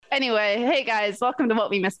Anyway, hey guys, welcome to What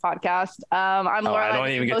We Missed podcast. I'm Laura. I don't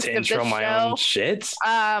even get to intro my own shit. This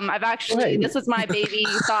was my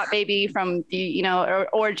thought baby from the,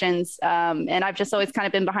 origins. And I've just always kind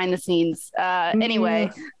of been behind the snes.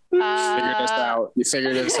 Anyway. You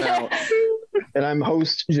figured this out. And I'm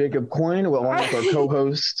host Jacob Coyne, along with our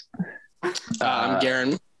co-host. I'm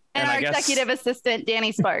Garen. And our executive assistant,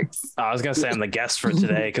 Danny Sparks. I was going to say I'm the guest for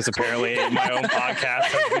today because apparently my own podcast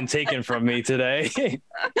has been taken from me today. Please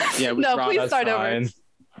start over.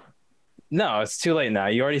 No, it's too late now.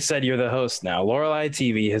 You already said you're the host now. Lorelei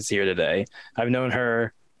TV is here today. I've known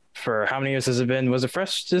her for how many years has it been? Was it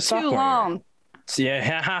fresh to sophomore? Too long.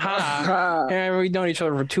 Yeah, we've known each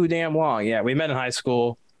other for too damn long. Yeah, we met in high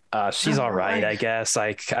school. She's all right, I guess.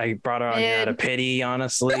 I brought her on here out of pity,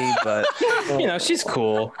 honestly, but she's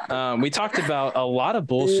cool. We talked about a lot of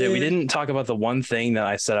bullshit. We didn't talk about the one thing that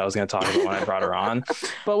I said I was going to talk about when I brought her on,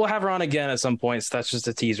 but we'll have her on again at some point. So that's just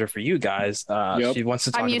a teaser for you guys. She wants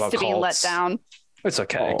to talk about cults. I'm used to being let down. It's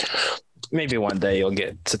okay. Maybe one day you'll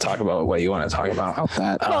get to talk about what you want to talk about.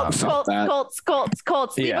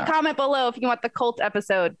 Cults. Leave a comment below if you want the cult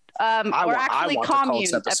episode. Or actually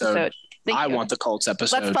commune episode. I want the cults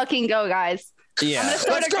episode. Let's fucking go, guys. Yeah. I'm gonna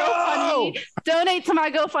start a GoFundMe. Donate to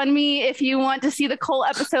my GoFundMe if you want to see the cult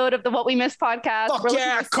episode of the What We Missed podcast. Fuck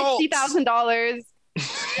yeah,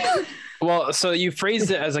 $60,000. Well, so you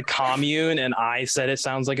phrased it as a commune, and I said it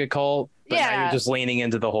sounds like a cult. But now you're just leaning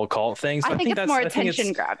into the whole cult thing. So I think it's more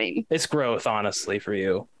attention grabbing. It's growth, honestly, for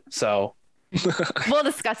you. So we'll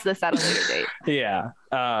discuss this at a later date. Yeah.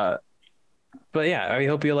 But yeah, I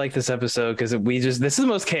hope you like this episode because this is the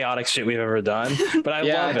most chaotic shit we've ever done. But I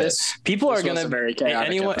love it. People are gonna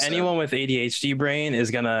anyone with ADHD brain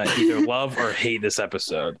is gonna either love or hate this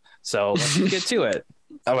episode. So let's get to it.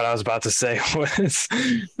 What I was about to say was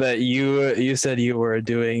that you said you were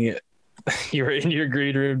in your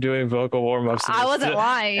green room doing vocal warm-ups. I wasn't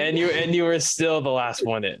lying. And you were still the last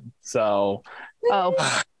one in. So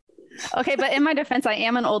okay, but in my defense, I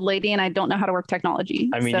am an old lady and I don't know how to work technology.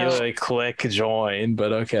 I mean, you click join,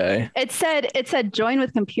 but okay. It said join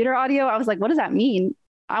with computer audio. I was like, what does that mean?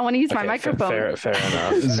 I want to use my microphone. Fair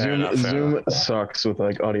enough. Zoom sucks with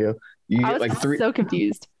audio. I was so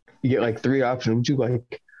confused. You get 3 options. Would you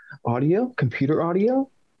like audio, computer audio?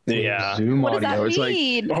 Yeah. Zoom what audio. Does that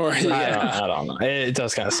mean? I don't know. It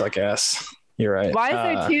does kind of suck ass. You're right. Why is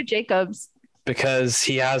there 2 Jacobs? Because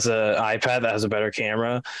he has an iPad that has a better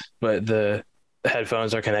camera, but the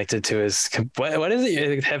headphones are connected to his. What is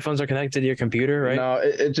it? Headphones are connected to your computer, right? No,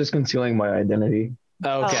 it's just concealing my identity.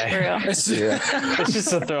 Okay. It's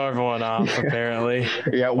just to throw everyone off, apparently.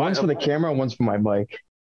 Yeah, one's for the camera, one's for my mic.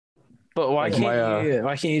 But why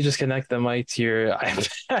can't you just connect the mic to your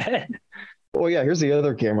iPad? Well, yeah, here's the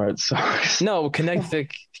other camera. It sucks. No, connect 2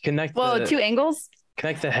 angles.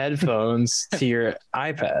 Connect the headphones to your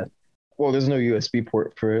iPad. Well, there's no USB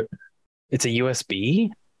port for it. It's a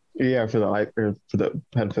USB? Yeah, for the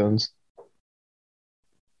headphones.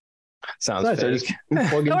 Sounds fake.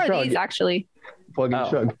 Plug and chug. These actually. Plug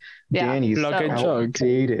and chug. Yeah. Danny's plug and chug.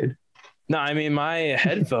 Outdated. No, I mean my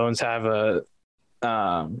headphones have a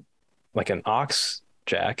an aux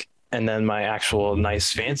jack, and then my actual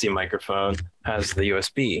nice fancy microphone has the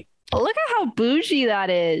USB. Look at how bougie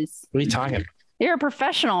that is. What are you talking about? You're a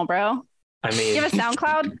professional, bro. I mean, you have a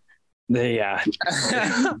SoundCloud? Yeah.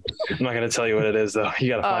 I'm not going to tell you what it is, though. You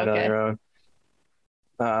got to find it on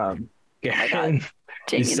your own. Garen,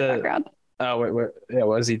 Jamie in the background. Oh, wait. Yeah,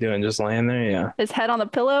 what is he doing? Just laying there? Yeah. His head on the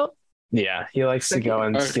pillow? Yeah, he likes to go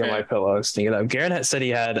and steal my pillow and sneak it up. Garen said he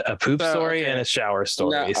had a poop story and a shower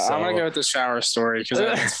story. No, I'm going to go with the shower story.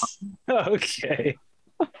 Okay.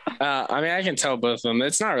 I mean, I can tell both of them.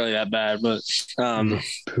 It's not really that bad, but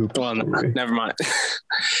never mind.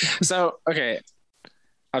 So, okay.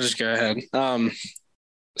 I'll just go ahead.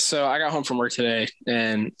 So I got home from work today,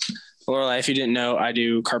 and Lorelei, if you didn't know, I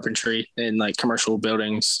do carpentry in commercial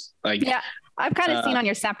buildings. Yeah, I've kind of seen on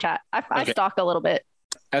your Snapchat. I stalk a little bit.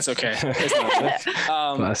 That's okay.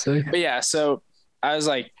 But yeah, so I was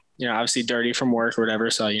obviously dirty from work or whatever.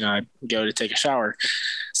 So, I go to take a shower.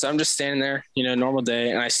 So I'm just standing there, normal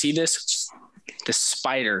day, and I see this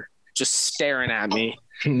spider just staring at me.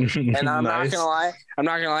 And I'm not gonna lie,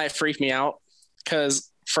 it freaked me out because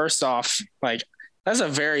first off, that's a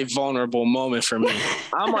very vulnerable moment for me.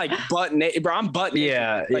 I'm butt naked, bro. I'm butt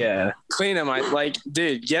naked. Yeah. Cleaning my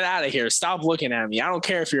dude, get out of here. Stop looking at me. I don't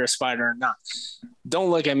care if you're a spider or not.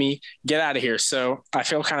 Don't look at me. Get out of here. So I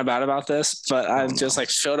feel kind of bad about this, but I just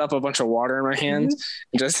filled up a bunch of water in my hands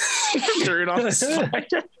and just threw it on the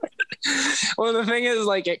spider. Well, the thing is,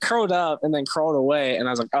 it curled up and then crawled away, and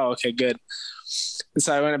I was like, oh, okay, good.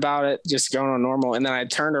 So I went about it just going on normal, and then I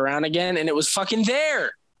turned around again, and it was fucking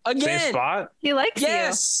there again. Same spot. He likes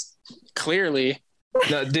yes, clearly.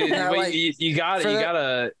 No, dude, wait, you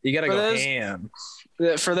gotta go ham.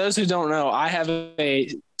 For those who don't know, I have a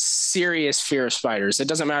serious fear of spiders. It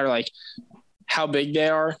doesn't matter like how big they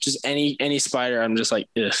are, just any spider, I'm just like,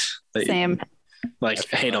 ugh. Same. Like,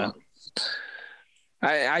 I hate them.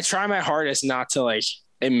 I try my hardest not to like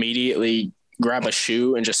immediately grab a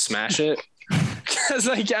shoe and just smash it. Cause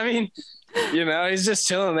like, I mean, you know, he's just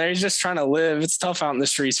chilling there. He's just trying to live. It's tough out in the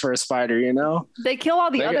streets for a spider, you know? They kill all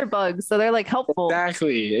the other bugs, so they're like helpful.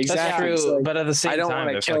 Exactly. That's true. Like, but at the same time,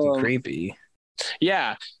 they're fucking creepy.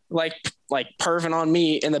 Yeah. Like perving on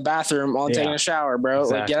me in the bathroom while I'm taking a shower, bro.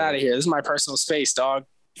 Exactly. Like, get out of here. This is my personal space, dog.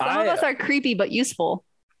 Some of us are creepy but useful.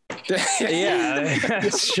 Yeah,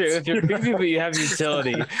 that's true. If you're creepy but you have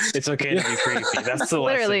utility, it's okay to be creepy. That's the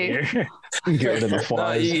lesson here. Get rid of the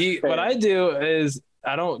flies. What I do is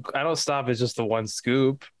I don't stop at just the one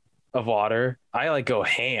scoop of water. I like go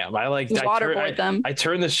ham. Waterboard them. I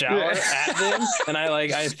turn the shower at them and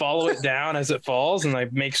I follow it down as it falls and I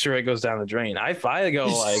make sure it goes down the drain. I go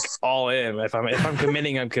like all in. If I'm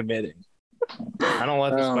committing, I'm committing. I don't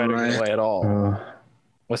let the spider get away at all.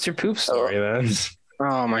 What's your poop story then?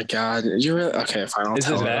 Oh my God. You're really okay, fine. Is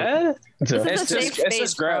it bad? It's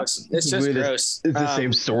just gross. It's just gross. It's the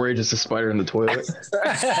same story, just a spider in the toilet.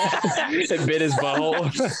 It bit his butthole.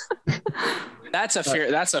 That's a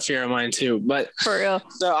fear of mine too. But for real.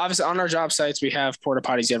 So obviously on our job sites we have porta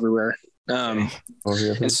potties everywhere. And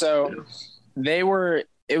so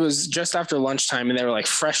it was just after lunchtime and they were like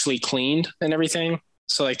freshly cleaned and everything.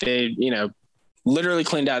 So like they, you know, literally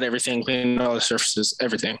cleaned out everything, cleaned all the surfaces,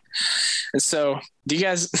 everything. And so do you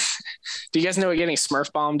guys know what getting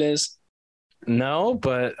Smurf bombed is? No,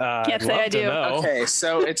 but can't say I do. Okay,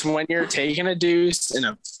 so it's when you're taking a deuce in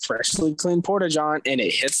a freshly cleaned porta john and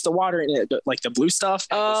it hits the water and it like the blue stuff.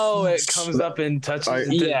 Oh, it comes up and touches.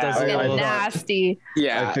 Nasty.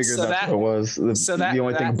 Yeah, I figured that's what it was. The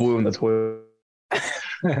only thing blue in the toilet.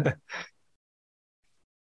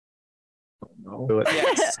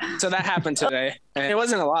 Yes. So that happened today, and it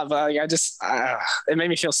wasn't a lot, but like, it made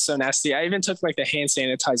me feel so nasty. I even took like the hand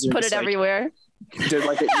sanitizer, put it everywhere. Did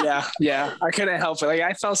like yeah. I couldn't help it. Like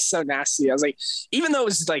I felt so nasty. I was like, even though it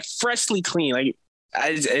was like freshly clean, like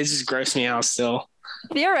it just grossed me out still.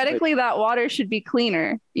 Theoretically, that water should be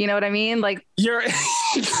cleaner. You know what I mean? Like you're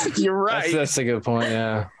right. That's a good point.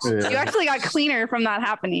 Yeah. You actually got cleaner from that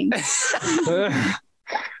happening.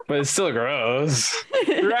 But it's still gross.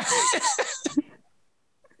 Right.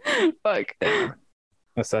 Fuck.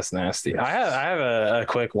 That's nasty. I have a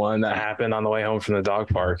quick one that happened on the way home from the dog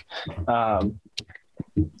park.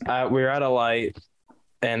 We were at a light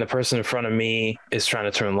and the person in front of me is trying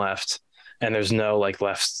to turn left and there's no like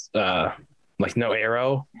left like no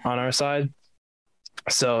arrow on our side.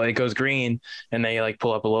 So it goes green and they like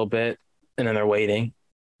pull up a little bit and then they're waiting.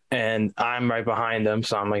 And I'm right behind them.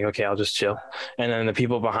 So I'm like, okay, I'll just chill. And then the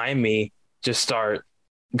people behind me just start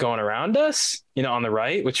going around us, you know, on the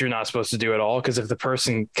right, which you're not supposed to do at all. Because if the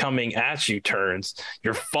person coming at you turns,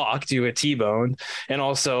 you're fucked. You get T-boned. And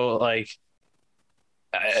also like,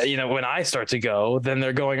 you know, when I start to go, then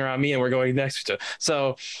they're going around me and we're going next to.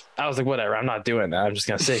 So I was like, whatever, I'm not doing that. I'm just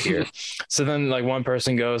going to sit here. So then like one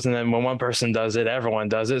person goes and then when one person does it, everyone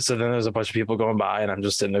does it. So then there's a bunch of people going by and I'm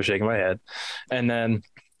just sitting there shaking my head. And then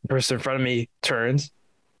the person in front of me turns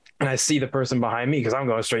and I see the person behind me because I'm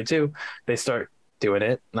going straight too. They start doing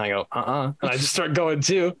it and I go, and I just start going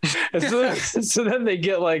too. And so then they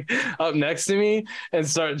get like up next to me and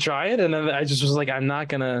start trying. And then I just was like, I'm not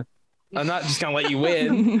just gonna let you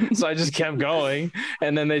win. So I just kept going.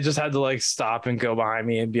 And then they just had to like stop and go behind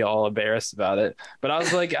me and be all embarrassed about it. But I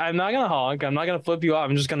was like, I'm not gonna honk. I'm not gonna flip you off.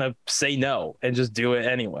 I'm just gonna say no and just do it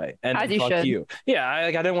anyway. And fuck you. Yeah,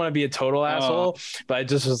 I didn't want to be a total asshole, but I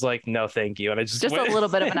just was like, no, thank you. And I just a little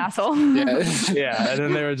bit of an asshole. Yeah. And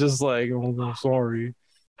then they were just like, oh, sorry.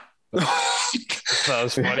 So that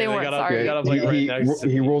was funny. They got up like right next to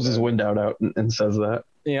me. He rolls his window out and says that.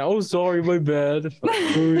 Yeah, oh sorry, my bad.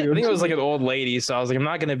 I think it was like an old lady, so I was like, I'm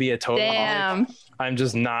not gonna be a total honk. I'm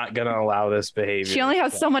just not gonna allow this behavior. She only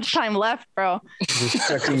has so much time left, bro.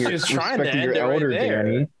 She's trying to end it right there.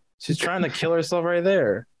 Danny. She's trying to kill herself right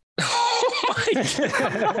there. Oh my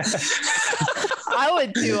God. I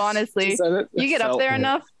would too, honestly. You get up there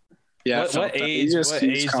enough. Yeah. What age do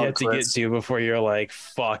you have to get to before you're like,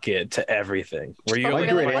 fuck it to everything? Were you like,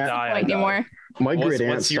 anymore? My great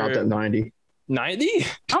aunt stopped at 90. 90?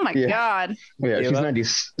 Oh my God. Yeah, she's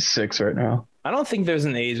 96 right now. I don't think there's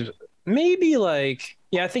an age. Maybe like,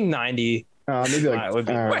 I think 90. Maybe like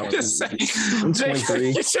wait a second. 23.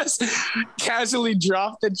 You just casually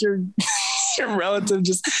dropped that your relative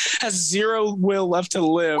just has zero will left to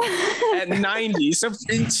live at 90. So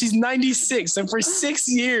she's 96. So for 6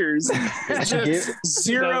 years, just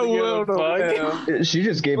zero will to live. She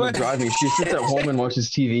just gave up driving. She sits at home and watches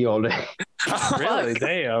TV all day. Really?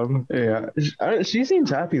 Damn. Yeah. She seems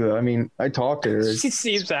happy though. I mean, I talked to her. She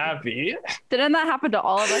seems happy. Didn't that happen to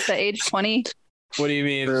all of us at age 20? What do you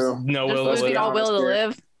mean? No will to live? All will to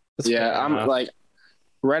live. Yeah, I'm like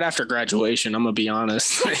right after graduation. I'm gonna be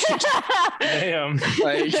honest. Damn.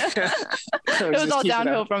 Like it was all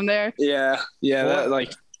downhill from there. Yeah. That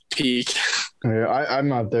like peak. Yeah, I'm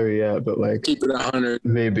not there yet, but like keep it 100.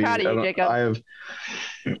 Maybe. Proud of you, Jacob. I have.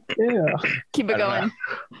 Yeah. Keep it going.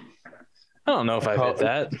 I don't know if I hit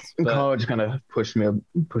that. College kind of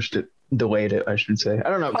delayed it, I should say. I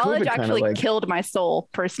don't know. College actually killed my soul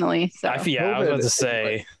personally. So I was about to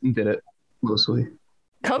say did it mostly.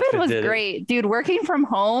 COVID was great, dude. Working from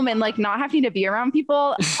home and like not having to be around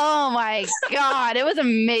people. Oh my God, it was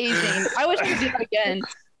amazing. I wish I could do that again.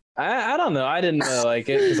 I don't know. I didn't like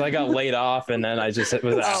it because I got laid off and then I just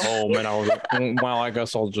was at home and I was like, well, I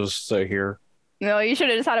guess I'll just stay here. No, you should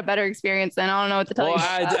have just had a better experience then. I don't know what to tell you.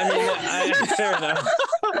 I mean, fair enough.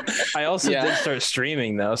 I also did start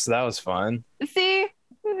streaming though, so that was fun. See,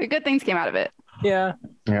 good things came out of it. Yeah.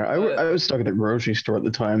 I was stuck at the grocery store at the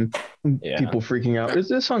time. Yeah. People freaking out. Is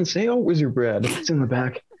this on sale? Where's your bread? It's in the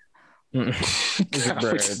back.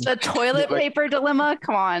 The toilet paper dilemma.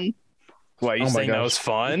 Come on. What, you saying that was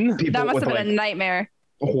fun? People that must have been a nightmare.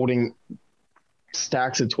 Holding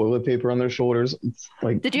stacks of toilet paper on their shoulders. It's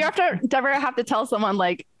like, did you ever have to tell someone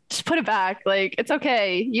like, just put it back? Like, it's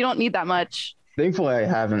okay. You don't need that much. Thankfully, I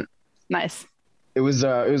haven't. Nice. It was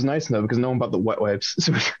nice though because no one bought the wet wipes,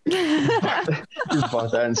 so we just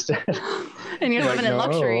bought that instead. And you're living in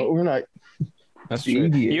luxury. We're not. That's true.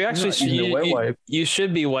 You actually you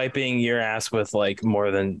should be wiping your ass with like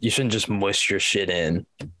more than you shouldn't just mush your shit in.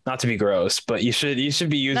 Not to be gross, but you should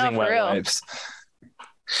be using wet wipes.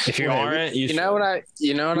 If you aren't, you know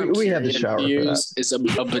what we have the shower use is a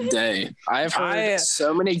bidet. I've heard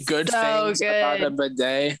so many good things about a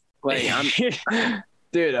bidet. Like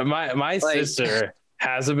dude, my sister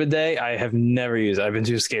has a bidet. I have never used it. I've been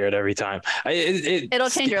too scared every time. It'll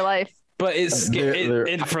change your life. But it's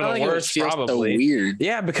for the worst, probably. So weird.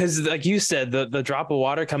 Yeah, because like you said, the drop of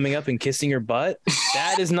water coming up and kissing your butt,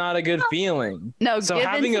 that is not a good feeling. No, so give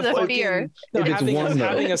having into the fear.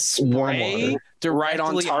 Having a spray right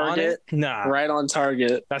on target. Right on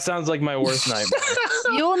target. That sounds like my worst nightmare.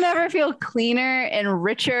 You will never feel cleaner and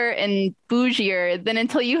richer and bougier than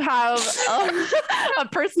until you have a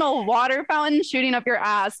personal water fountain shooting up your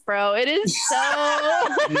ass, bro. It is so.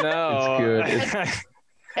 No, it's good.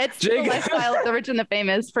 It's the lifestyle of the rich and the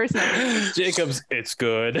famous, personally. Jacob's, it's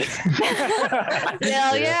good.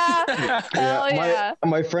 Hell yeah. Hell yeah.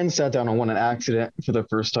 My friend sat down on one an accident for the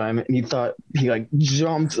first time, and he thought he like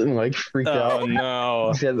jumped and like freaked out. Oh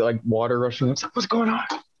no. He had like water rushing. What's going on?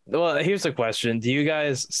 Well, here's the question. Do you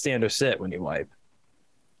guys stand or sit when you wipe?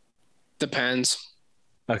 Depends.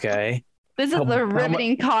 Okay. This is the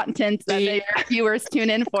riveting content that their viewers tune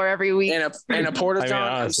in for every week. In a porta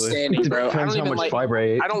john, I'm standing, bro. I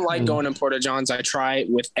don't like going in porta johns. I try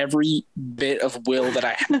with every bit of will that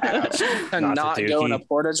I have to not go in a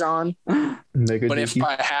porta john. But if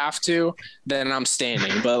I have to, then I'm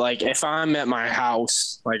standing. But like if I'm at my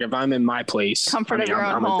house, like if I'm in my place, comfort of your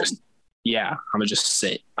own home. I'm gonna just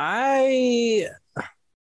sit. I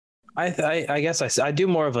guess I do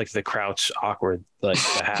more of like the crouch awkward, like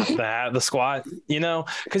the squat,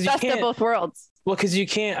 because you best can't of both worlds. Well, because you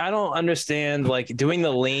can't. I don't understand like doing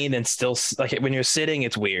the lean and still like when you're sitting,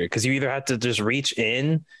 it's weird because you either have to just reach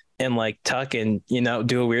in and like tuck and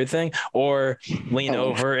do a weird thing, or lean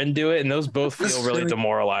over and do it, and those both feel really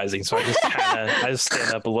demoralizing. So I just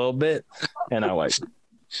stand up a little bit and I wipe.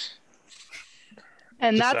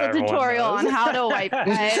 And that's a tutorial on how to wipe.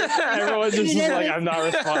 Everyone just is like, I'm not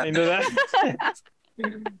responding to that.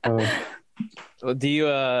 Do you?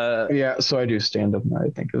 Yeah, so I do stand up now. I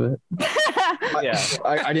think of it.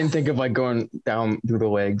 I didn't think of like going down through the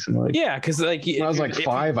legs and like. Yeah, because like when I was like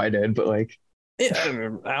 5, I did, but like. I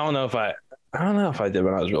don't know if I did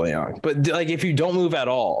when I was really young, but like if you don't move at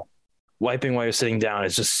all, wiping while you're sitting down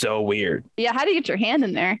is just so weird. Yeah, how do you get your hand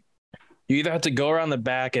in there? You either have to go around the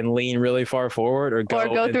back and lean really far forward, or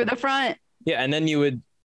go through the front. Yeah, and then you would.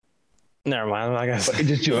 Never mind. I guess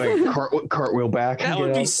just do like cartwheel back. That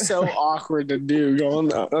would be so awkward to do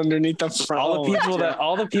going underneath the front.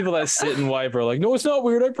 All the people that sit and wipe are like, no, it's not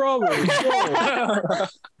weird. I promise.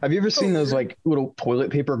 Have you ever seen those like little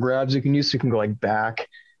toilet paper grabs you can use so you can go like back?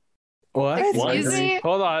 What? Excuse me?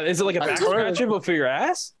 Hold on. Is it like a back scratcher but for your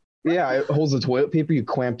ass? Yeah, it holds the toilet paper. You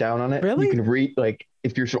clamp down on it. Really? You can reach, like,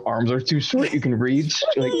 if your arms are too short, you can reach.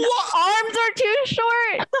 Like, what? Arms are too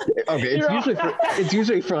short. Okay, it's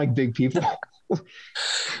usually for like big people.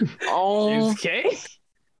 Oh, James K?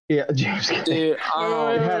 Yeah, James K. Dude,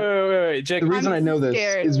 wait. Jake, the reason I know this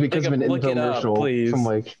is because of an infomercial from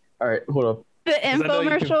like. All right, hold up. The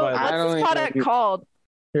infomercial. What's this product called?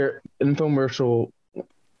 Here, infomercial.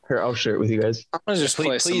 Here, I'll share it with you guys. I'm gonna just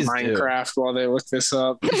play some Minecraft while they look this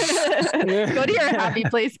up. Go to your happy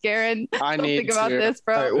place, Garen. I need think about this,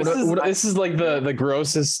 bro. Right, this is like the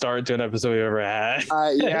grossest start to an episode we've ever had.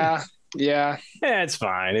 Yeah. It's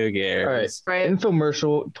fine. Who cares? All right.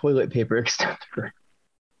 Infomercial toilet paper extender.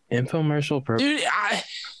 Infomercial dude.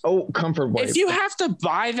 Comfort wipe. If you have to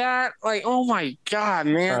buy that, like, oh my god,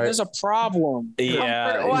 man, there's a problem.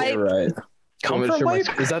 Yeah, you're right. Comfort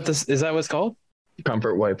wipe? Is that what it's called?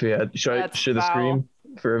 Comfort wipe. Yeah. Should I share the screen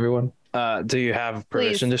for everyone? Do you have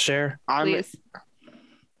permission to share? Please.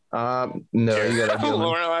 No, you gotta do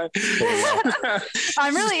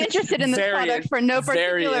I'm really interested in this product for no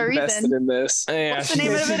particular reason. In this. What's the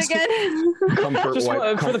name of it again? Comfort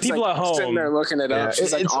wipe. For the people at home. Sitting there looking it up.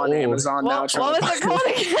 She's like on Amazon now. What was it called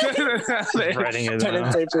again? Writing it pen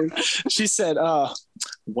and paper. She said,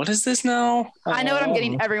 what is this now? I know what I'm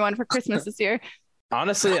getting everyone for Christmas this year.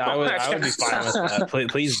 Honestly, I would be fine with that.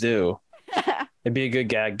 Please do. It'd be a good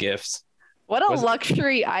gag gift. What a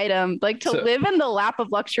luxury item. Like to live in the lap of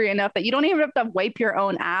luxury enough that you don't even have to wipe your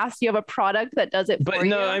own ass. You have a product that does it for you. But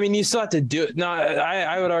no, I mean, you still have to do it. No,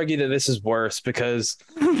 I would argue that this is worse because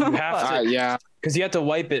you have to, because you have to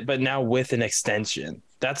wipe it, but now with an extension.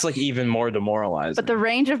 That's like even more demoralizing. But the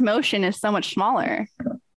range of motion is so much smaller.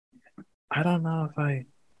 I don't know if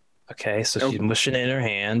okay, so she's mushing it in her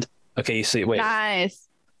hand. Okay, you see, wait. Nice.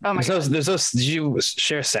 Oh my god. Did you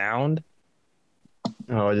share sound?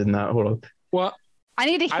 Oh, I did not. Hold up. What? I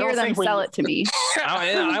need to hear them sell it to me.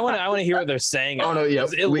 I want to hear what they're saying. Oh no, yeah,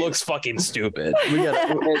 it looks fucking stupid. We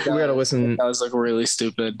gotta listen. That was like really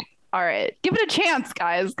stupid. All right, give it a chance,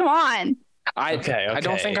 guys. Come on. I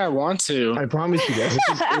don't think I want to. I promise you guys.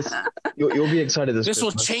 You'll be excited. This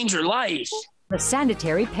will change your life. The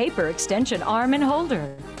sanitary paper extension arm and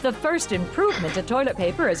holder. The first improvement to toilet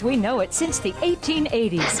paper as we know it since the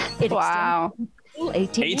 1880s. Wow.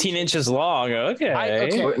 18 inches long.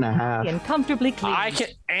 Okay. Foot and a half. And comfortably clean. I can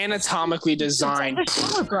anatomically design. It's like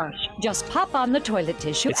a shower brush. Just pop on the toilet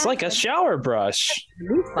tissue. It's like a shower bruch.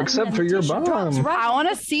 Except for your bum. I want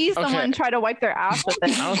to see someone try to wipe their ass with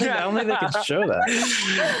it. I don't think they can show that.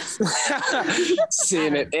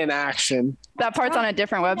 Seeing it in action. That part's on a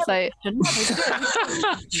different website.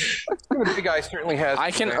 The guy certainly has.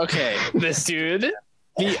 This dude.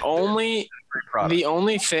 The only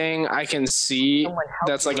thing I can see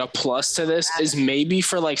that's like a plus to this is maybe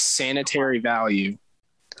for like sanitary value.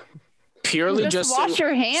 Purely just wash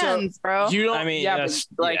your hands, bro. You don't. I mean,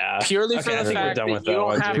 purely for the fact that you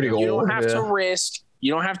don't have to risk.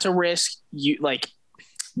 You don't have to risk you like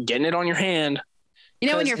getting it on your hand. You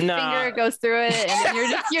know when your finger goes through it and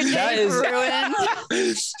your day is ruined.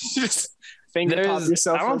 I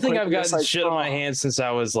don't think I've gotten shit on my hands since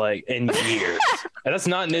I was like in years. And that's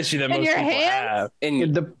not an issue that most people have. And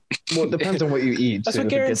it depends on what you eat. That's what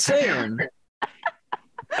Garen's saying.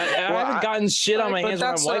 I haven't gotten shit on my hands when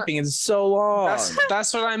I'm wiping in so long.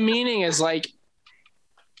 That's what I'm meaning is like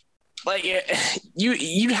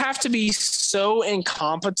you'd have to be so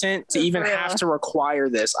incompetent to even have to require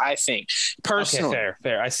this. I think personally. Okay,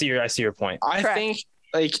 fair. I see your point. I think.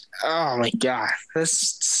 Like, oh my god,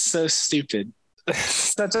 that's so stupid.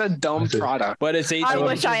 Such a dumb product. But it's 18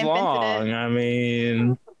 inches long. I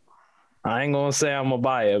mean, I ain't gonna say I'm gonna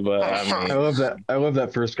buy it, but I mean, I love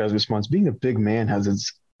that first guy's response. Being a big man has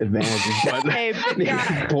its advantages, but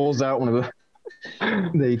he pulls out one of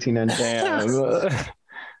the 18 inch. That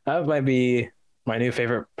might be my new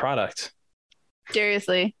favorite product.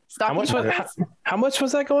 Seriously, how much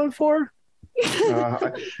was that going for?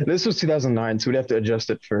 This was 2009, so we'd have to adjust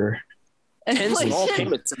it for 10 small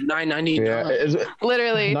payments of $9.99. Yeah,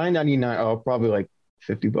 literally $9.99. Oh, probably like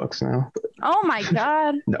 $50 now. Oh my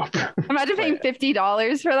god! No, imagine paying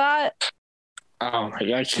 $50 for that. Oh my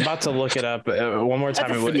gosh! I'm about to look it up one more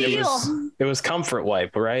time. It was Comfort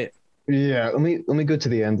Wipe, right? Yeah. Let me go to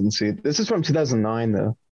the end and see. This is from 2009,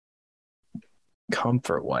 though.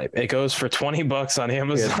 Comfort Wipe. It goes for $20 on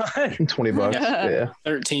Amazon. Yeah, $20. Yeah.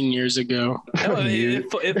 13 years ago. No,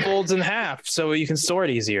 it folds in half, so you can store it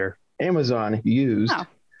easier. Amazon used.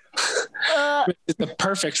 Oh. It's the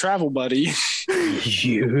perfect travel buddy.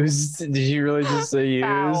 Used? Did you really just say used?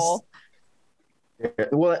 Foul. Yeah,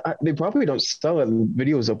 well, they probably don't sell it. The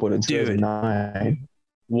videos uploaded in 2009.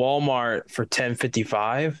 Walmart for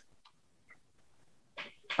 $10.55.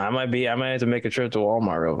 I might have to make a trip to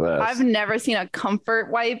Walmart real fast. I've never seen a comfort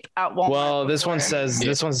wipe at Walmart. Well, this one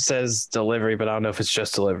says delivery, but I don't know if it's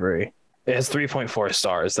just delivery. It has 3.4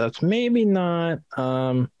 stars. That's maybe not.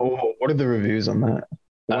 What are the reviews on that?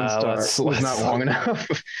 1 star was not long enough.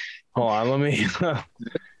 Hold on, let me.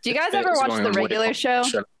 Do you guys ever watch The Regular Show?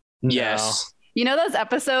 Yes. You know those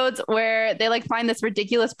episodes where they like find this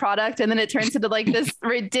ridiculous product and then it turns into like this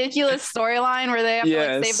ridiculous storyline where they have to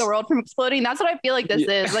like save the world from exploding? That's what I feel like this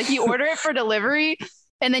is. Like you order it for delivery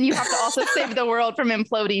and then you have to also save the world from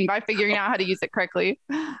imploding by figuring out how to use it correctly.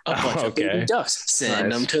 Okay.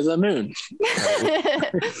 Send them to the moon.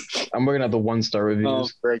 I'm looking at the 1-star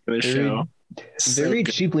reviews. Regular show. Very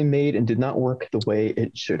cheaply made and did not work the way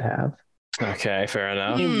it should have. Okay, fair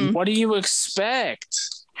enough. What do you expect?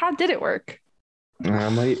 How did it work? He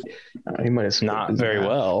might have not very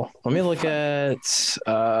well. Let me look at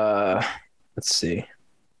let's see.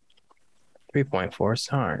 3.4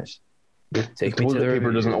 stars. Take me to the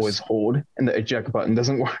paper doesn't always hold and the eject button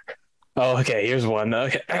doesn't work. Oh, okay. Here's one.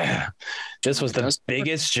 Okay. This was the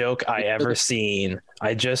biggest joke I ever seen.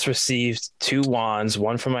 I just received 2 wands,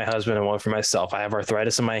 one for my husband and one for myself. I have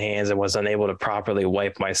arthritis in my hands and was unable to properly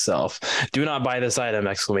wipe myself. Do not buy this item! !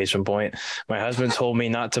 My husband told me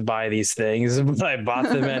not to buy these things, but I bought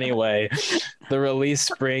them anyway. The release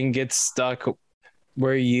spring gets stuck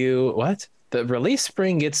where you The release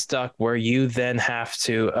spring gets stuck where you then have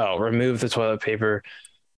to remove the toilet paper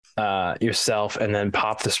yourself and then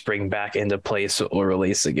pop the spring back into place so it will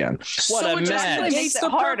release again. What a mess. It's the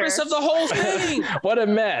purpose of the whole thing. What a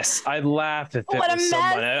mess. I'd laugh if it was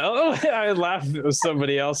someone else. I'd laugh if it was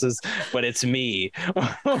somebody else's, but it's me.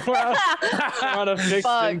 We're on a fixed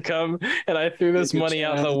income and I threw this money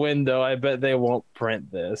out the window. I bet they won't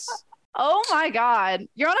print this. Oh my God.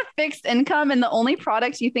 You're on a fixed income and the only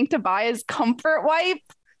products you think to buy is comfort wipe?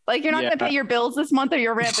 Like you're not going to pay your bills this month or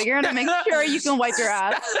your rent, but you're going to make sure you can wipe your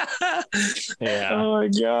ass. Yeah. Oh my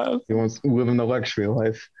God. He wants to live in the luxury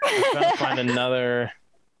life. I'm trying to find another.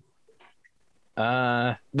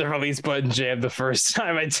 The release button jammed the first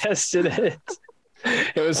time I tested it.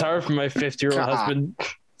 It was hard for my 50-year-old husband.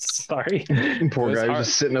 Sorry. Poor guy was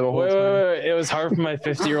just sitting there the whole time. Wait. It was hard for my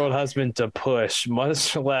 50-year-old husband to push,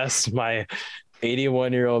 much less my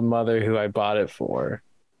 81-year-old mother who I bought it for.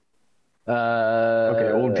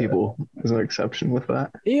 Okay, old people is an exception with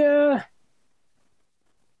that. Yeah.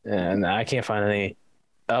 And I can't find any.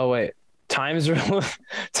 Oh wait, times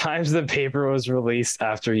the paper was released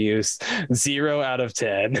after use, 0 out of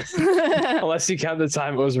 10. Unless you count the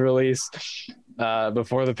time it was released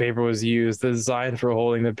before the paper was used. The design for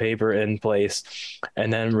holding the paper in place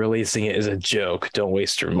and then releasing it is a joke. Don't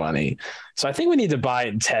waste your money. So I think we need to buy it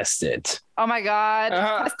and test it. Oh my God.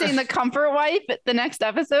 Testing the comfort wipe at the next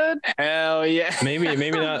episode. Hell yeah. Maybe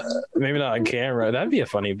not on camera. That'd be a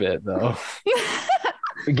funny bit though.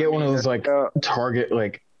 Get one of those like Target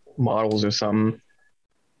like models or something.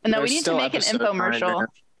 And then we need to make an infomercial.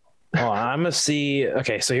 Oh, I'm gonna see.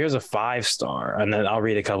 Okay, so here's a 5-star, and then I'll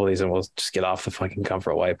read a couple of these, and we'll just get off the fucking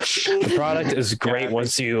comfort wipe. The product is great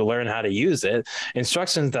once you learn how to use it.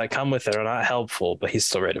 Instructions that come with it are not helpful, but he's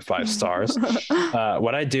still rated 5 stars.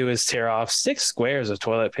 What I do is tear off 6 squares of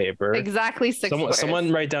toilet paper. Exactly 6 squares. Someone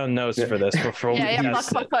write down notes for this.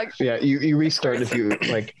 Yeah, you restart if you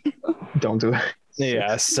like. Don't do it.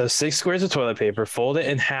 Yeah, so 6 squares of toilet paper, fold it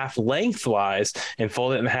in half lengthwise, and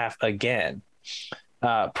fold it in half again.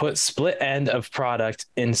 Put split end of product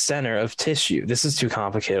in center of tissue. This is too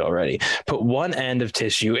complicated already. Put one end of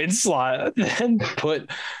tissue in slot, then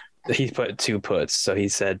he put 2 puts. So he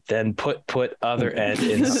said, then put other end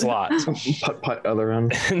in slot. Put other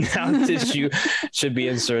end. Now tissue should be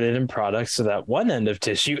inserted in product so that one end of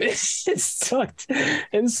tissue is tucked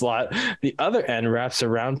in slot. The other end wraps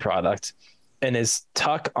around product and is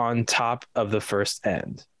tucked on top of the first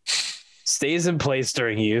end. Stays in place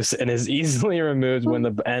during use and is easily removed when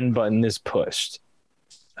the end button is pushed.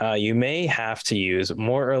 You may have to use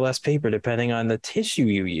more or less paper depending on the tissue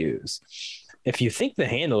you use. If you think the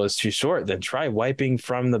handle is too short, then try wiping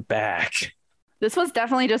from the back. This was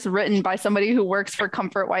definitely just written by somebody who works for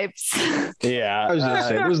Comfort Wipes. Yeah. I was going to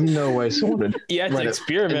say, there's no way someone you have to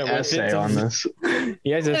experiment with it. On this.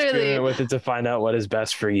 You have to experiment with it to find out what is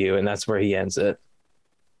best for you, and that's where he ends it.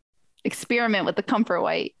 Experiment with the Comfort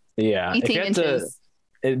Wipe. Yeah. 18 inches.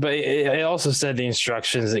 But it also said the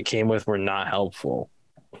instructions it came with were not helpful.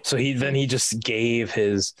 So he just gave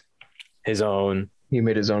his own. He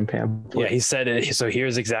made his own pamphlet. Yeah, he said it. So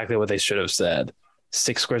here's exactly what they should have said.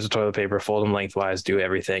 6 squares of toilet paper, fold them lengthwise, do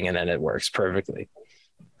everything, and then it works perfectly.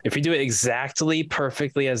 If you do it exactly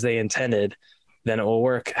perfectly as they intended, then it will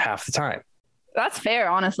work half the time. That's fair,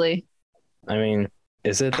 honestly. I mean,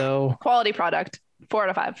 is it though? Quality product. 4 out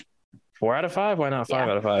of 5. 4 out of 5? Why not 5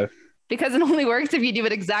 out of 5? Because it only works if you do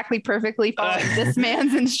it exactly perfectly following this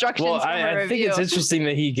man's instructions. Well, I think it's interesting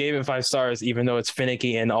that he gave it 5 stars, even though it's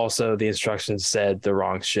finicky and also the instructions said the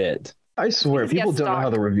wrong shit. I swear, people don't know how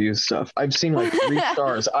to review stuff. I've seen like 3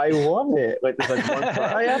 stars. I love it. Like there's like 1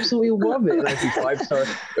 star. I absolutely love it. And I see 5 stars.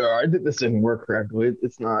 I think this didn't work correctly.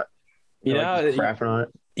 It's not. You know, like, crapping on it.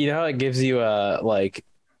 You know how it gives you like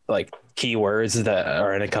keywords that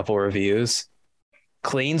are in a couple reviews.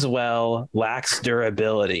 Cleans well, lacks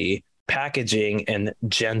durability, packaging, and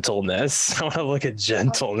gentleness. I want to look at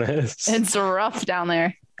gentleness. It's rough down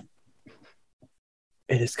there.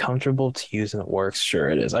 It is comfortable to use and it works. Sure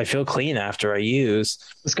it is. I feel clean after I use.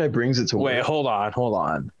 This guy brings it to work. Wait, hold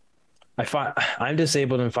on. I'm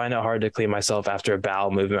disabled and find it hard to clean myself after a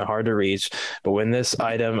bowel movement, hard to reach. But with this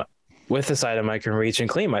item, I can reach and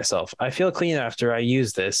clean myself. I feel clean after I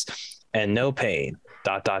use this and no pain. ...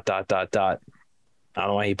 I don't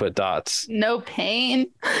know why he put dots. No pain.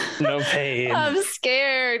 No pain. I'm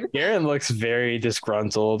scared. Garen looks very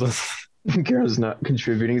disgruntled. Garen's not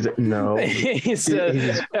contributing. He's like, no. He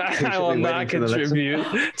said, I will not contribute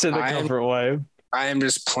to the comfort wipe. I am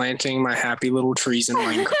just planting my happy little trees in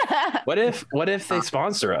Minecraft. What if they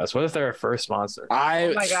sponsor us? What if they're our first sponsor?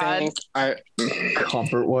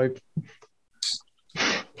 Comfort wipe.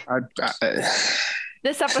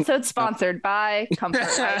 This episode's sponsored by Comfort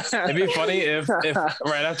Wipe. It'd be funny if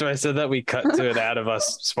right after I said that we cut to an ad of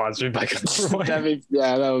us sponsored by Comfort Wipe.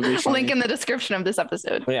 That would be funny. Link in the description of this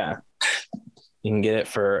episode. Yeah, you can get it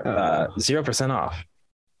for 0% off.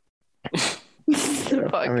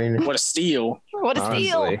 I mean, what a steal! What a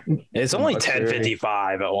steal! It's only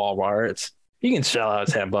 $10.55 at Walmart. You can shell out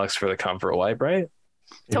 $10 for the Comfort Wipe, right?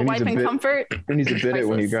 To wipe and comfort. Who needs to bid it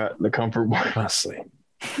when you got the Comfort Wipe? Honestly.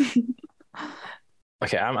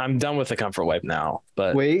 Okay, I'm done with the Comfort Wipe now.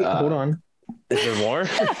 But wait, hold on. Is there more?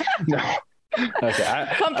 No. Okay.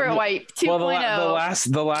 Comfort Wipe 2.0. Well,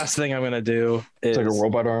 the last thing I'm gonna do is it's like a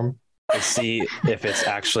robot arm. See if it's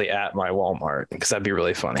actually at my Walmart, because that'd be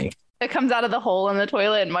really funny. It comes out of the hole in the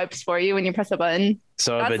toilet and wipes for you when you press a button.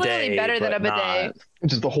 So that's a bidet, literally better than a bidet.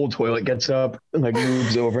 Just the whole toilet gets up and like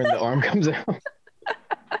moves over and the arm comes out.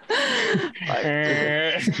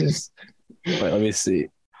 Wait, let me see.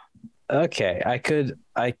 Okay, I could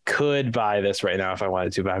buy this right now if I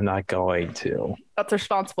wanted to, but I'm not going to. That's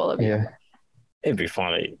responsible of you. Yeah, it'd be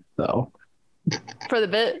funny though. For the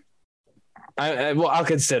bit. Well, I'll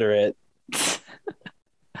consider it.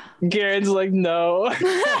 Garen's like, no.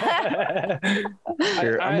 Here,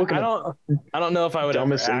 I'm looking. I don't know if I would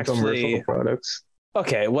dumbest actually products.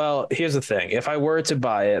 Okay, well, here's the thing. If I were to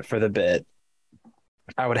buy it for the bit,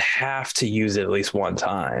 I would have to use it at least one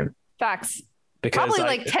time. Facts. Because probably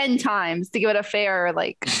like 10 times to give it a fair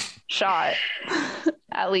shot.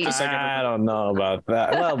 At least. I don't know about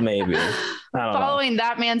that. Well, maybe. I don't Following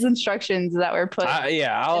that man's instructions that were put.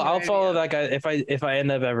 I'll follow that guy if I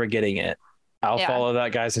end up ever getting it. I'll follow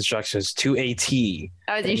that guy's instructions to a T.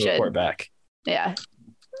 As you should. Report back. Yeah.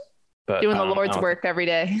 But doing the Lord's work every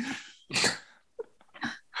day.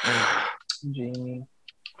 Jamie.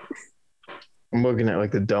 I'm looking at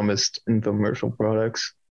like the dumbest infomercial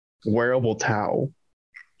products. Wearable towel.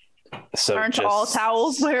 So aren't all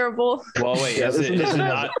towels wearable? Well, wait, is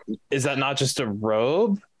that not just a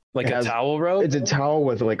robe? Like a towel robe? It's a towel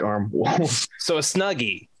with like arm holes. So a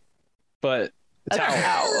Snuggie, but a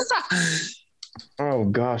towel. Oh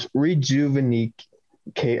gosh, Rejuvenate.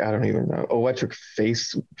 I don't even know. Electric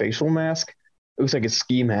facial mask. It looks like a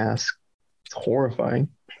ski mask. It's horrifying.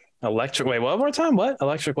 Electric. Wait, one more time. What?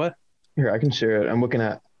 Electric? What? Here, I can share it. I'm looking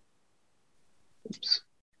at. Oops.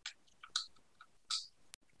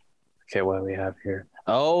 Okay, what do we have here?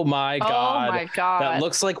 Oh my god! Oh my god! That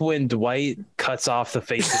looks like when Dwight cuts off the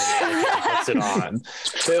face of the mannequin and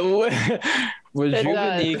puts it on.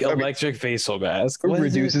 Rejuvenate electric facial mask. It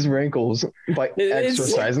reduces wrinkles by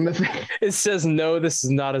exercising the face. It says no. This is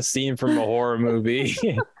not a scene from a horror movie.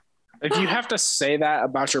 If you have to say that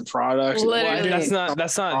about your product, that's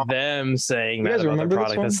not them saying that about the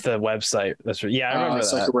product. That's the website. That's right. Yeah, I remember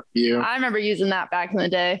that. Like a review. I remember using that back in the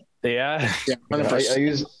day. Yeah.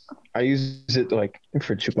 I use it like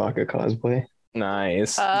for Chewbacca cosplay.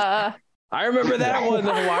 Nice. I remember that one,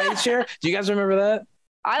 the Hawaii chair. Do you guys remember that?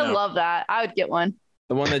 I love that. I would get one.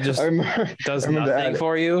 The one that just does nothing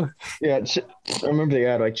for you. Yeah, I remember the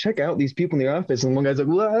ad. Like, check out these people in the office, and one guy's like,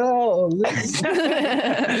 "Whoa!"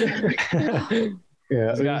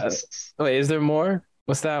 Yeah. Wait, is there more?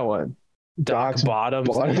 What's that one? Doc's Bottoms.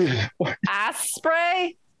 Ass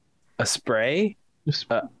spray? A spray?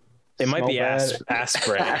 It might be ass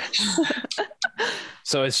spray.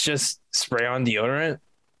 So it's just spray on deodorant?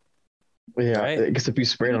 Yeah, right? I guess if you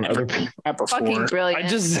spray it on other people. Fucking brilliant.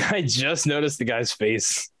 I just noticed the guy's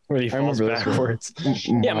face when he falls backwards.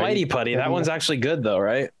 Yeah, Mighty Putty. That one's actually good though,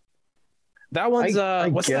 right? That one's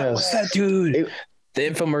what's that dude? The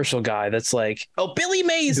infomercial guy that's like, oh, Billy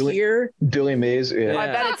Mays here. Billy Mays, yeah. I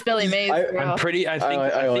bet it's Billy Mays. I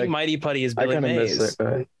think Mighty Putty is Billy Mays. Miss that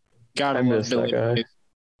guy. God, I miss that guy.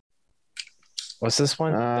 What's this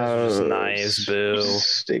one? Nice, boo.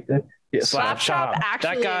 Yeah, Slap Shop.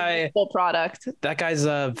 That guy. Full product. That guy's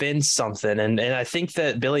Vince something, and I think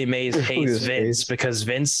that Billy Mays hates Vince because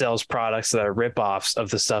Vince sells products that are ripoffs of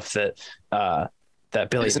the stuff that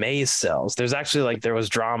Billy Mays sells. There's actually there was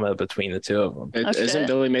drama between the two of them. Isn't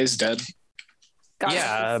Billy Mays dead?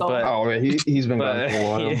 Yeah, but he's been gone for a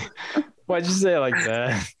while. Why'd you say it like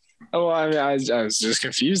that? Oh, I mean, I was just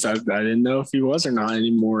confused. I didn't know if he was or not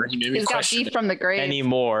anymore. He made me question got beef from the grave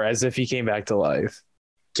anymore, as if he came back to life.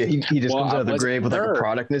 Yeah, he just comes out of the grave with a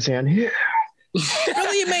product in his hand. Yeah.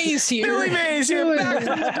 Billy Mays here. Billy Mays here, back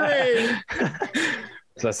from the grave.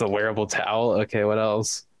 So that's the wearable towel. Okay, what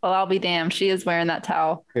else? Well, I'll be damned. She is wearing that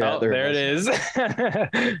towel. Yeah, there it is.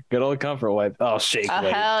 Good old comfort wipe. Oh, shake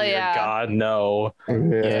weight. Hell yeah. God, no.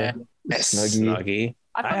 Yeah. Snuggie.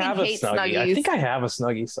 I have a Snuggie. Snuggies. I think I have a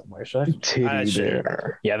Snuggie somewhere. Should I? Titty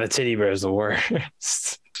bear. Yeah, the titty bear is the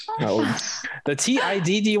worst. The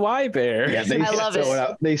TIDDY bear. Yeah, they love spell it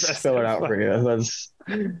out. They spell it out for you. That's.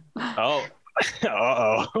 Oh.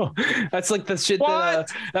 That's like the shit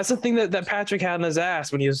that's the thing that Patrick had in his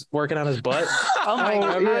ass when he was working on his butt. Oh my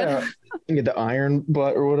god. Yeah. You get the iron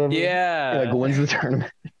butt or whatever. Yeah. Wins the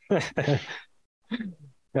tournament.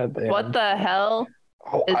 What the hell?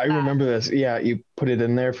 Oh, I remember this. Yeah, you put it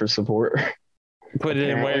in there for support. Put it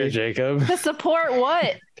in where, Jacob? To support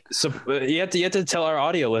what? So you have to tell our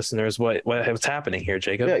audio listeners what's happening here,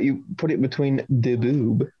 Jacob. Yeah, you put it between the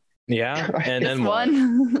boob. Yeah, and then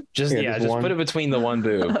one. Just put it between the one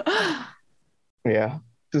boob. Yeah,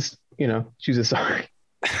 just choose a side.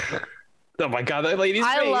 Oh my god, that lady's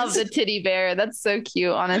face. I love the titty bear. That's so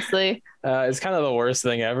cute, honestly. It's kind of the worst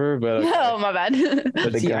thing ever, but okay. Oh my bad.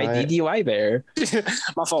 The TIDDY bear.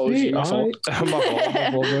 My fault. My fault.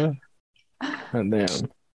 My fault, bro. And then,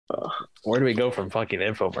 where do we go from fucking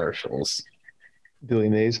infomercials? Billy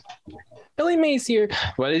Mays. Billy Mays here.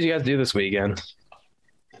 What did you guys do this weekend?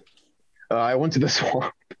 I went to the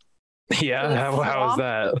swamp. Yeah, how was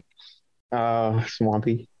that?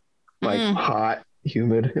 Swampy, hot,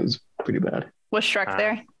 humid. It was pretty bad. Was Shrek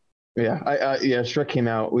there? Yeah, Shrek came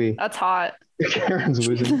out. That's hot. Karen's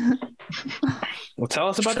losing. Well, tell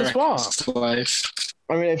us about the swamp. Life.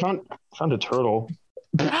 I mean, I found a turtle.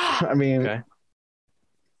 I mean, okay.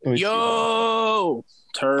 Yo,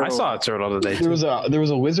 turtle! I saw a turtle today. There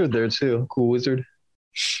was a wizard there too. Cool wizard.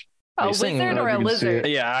 A wizard or a lizard?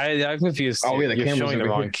 Yeah, I'm confused. Oh, yeah, you're showing the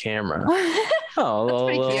wrong camera. Oh,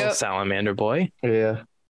 little salamander boy. Yeah.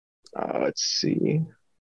 Let's see.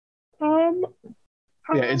 Yeah,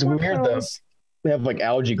 it's weird though. They have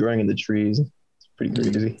algae growing in the trees. It's pretty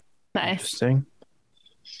crazy. Nice. Interesting.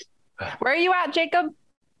 Where are you at, Jacob?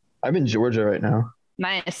 I'm in Georgia right now.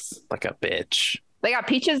 Nice. Like a bitch. They got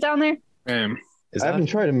peaches down there? I haven't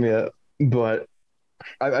tried them yet, but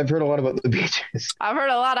I've heard a lot about the peaches. I've heard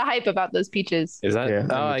a lot of hype about those peaches. Is that? Yeah,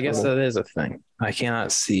 I guess that is a thing. I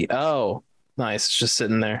cannot see. Oh, nice. It's just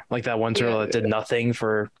sitting there. Like that one turtle that did nothing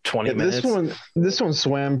for 20 minutes. This one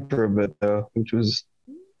swam for a bit though, which was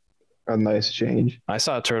a nice change. I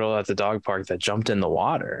saw a turtle at the dog park that jumped in the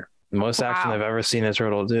water. The most action I've ever seen a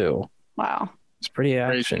turtle do. Wow. It's pretty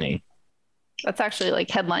actiony. That's actually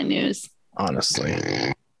headline news. Honestly.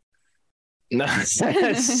 No,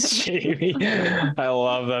 Jamie. I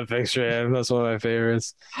love that picture of him. That's one of my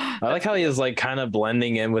favorites. I like how he is kind of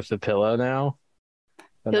blending in with the pillow now.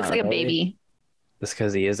 He looks like a baby. Just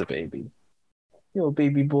because he is a baby. Yo,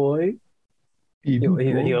 baby boy. He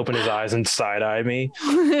opened his eyes and side-eyed me.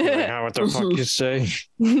 What the fuck you say?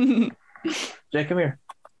 Jake, come here.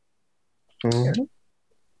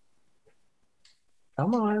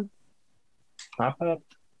 Come on. Hop up.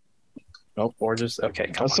 Nope, or just okay.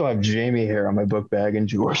 I also have Jamie here on my book bag in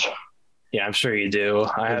Georgia. Yeah, I'm sure you do.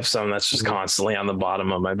 I have some that's just constantly on the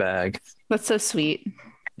bottom of my bag. That's so sweet.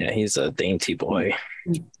 Yeah, he's a dainty boy.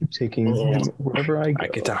 Taking wherever I go. I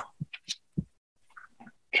get down.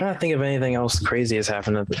 Trying to think of anything else crazy has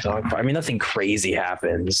happened at the dog park. I mean, nothing crazy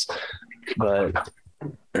happens, but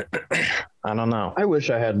I don't know. I wish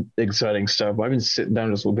I had exciting stuff. I've been sitting down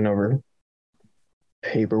just looking over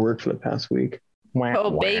paperwork for the past week.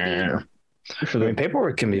 Oh, baby.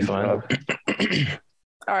 Paperwork can be fun. All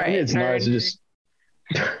right. It's nice to just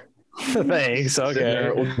thanks. Okay.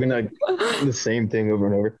 Looking like the same thing over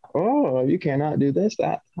and over. Oh, you cannot do this,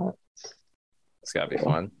 that. It's gotta be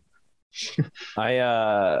fun.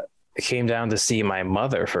 I came down to see my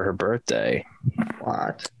mother for her birthday.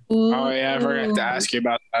 What? Oh yeah, I forgot to ask you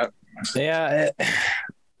about that. Yeah,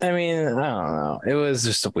 I don't know. It was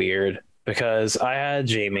just weird because I had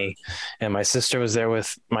Jamie and my sister was there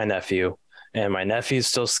with my nephew, and my nephew's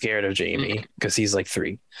still scared of Jamie because he's like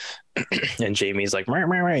 3, and Jamie's like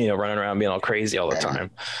running around being all crazy all the time.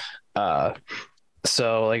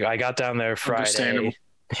 So like I got down there Friday.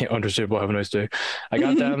 Understandable. Have a nice day. I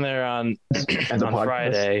got down there on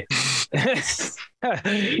Friday. Just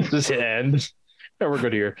hit end. We're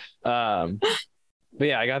good here. But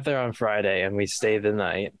yeah, I got there on Friday and we stayed the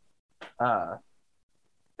night.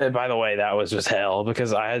 And by the way, that was just hell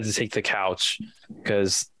because I had to take the couch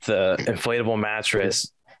because the inflatable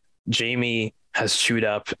mattress, Jamie has chewed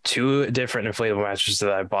up 2 different inflatable mattresses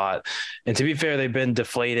that I bought. And to be fair, they've been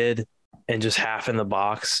deflated and just half in the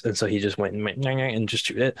box. And so he just went and just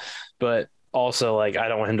chewed it. But also, like, I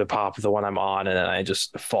don't want him to pop the one I'm on and then I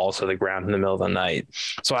just fall to the ground in the middle of the night.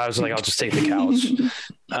 So I was like, I'll just take the couch.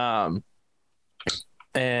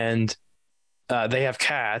 And they have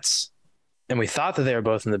cats. And we thought that they were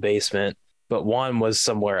both in the basement, but one was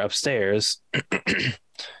somewhere upstairs.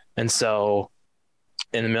 And so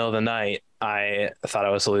in the middle of the night, I thought I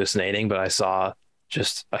was hallucinating, but I saw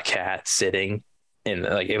just a cat sitting in,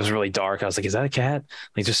 like, it was really dark. I was like, is that a cat?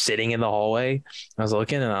 Like, just sitting in the hallway. I was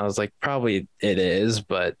looking and I was like, probably it is,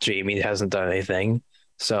 but Jamie hasn't done anything.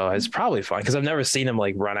 So it's probably fine because I've never seen him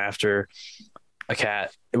like run after a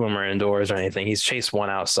cat when we're indoors or anything. He's chased one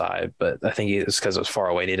outside, but I think it's because it was far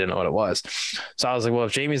away and he didn't know what it was. So I was like, well,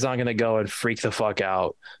 if Jamie's not going to go and freak the fuck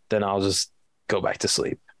out, then I'll just go back to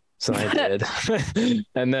sleep. So I did.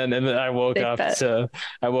 and then I woke up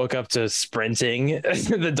to sprinting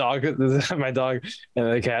the dog, my dog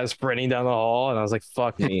and the cat sprinting down the hall. And I was like,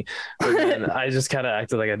 fuck me. But then I just kind of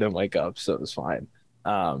acted like I didn't wake up. So it was fine.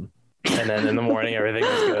 And then in the morning, everything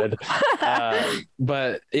was good.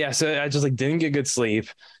 But yeah, so I just like didn't get good sleep.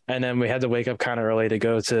 And then we had to wake up kind of early to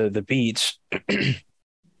go to the beach because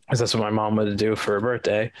that's what my mom wanted to do for her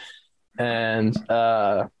birthday. And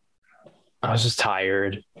I was just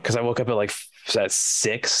tired because I woke up at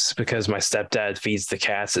 6 because my stepdad feeds the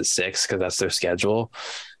cats at 6 because that's their schedule.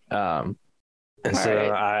 And so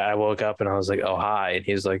I woke up and I was like, oh, hi. And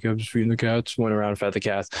he's like, I'm just feeding the cats, went around and fed the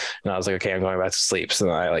cats. And I was like, okay, I'm going back to sleep. So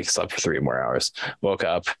then I like slept for 3 more hours, woke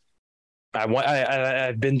up.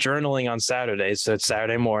 I've been journaling on Saturdays. So it's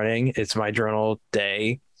Saturday morning. It's my journal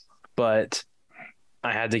day, but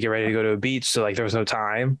I had to get ready to go to a beach. So like, there was no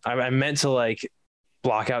time. I meant to like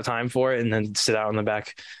block out time for it and then sit out on the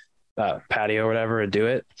back patio or whatever and do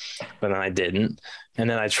it. But then I didn't. And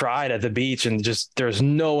then I tried at the beach and just, there's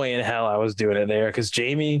no way in hell I was doing it there because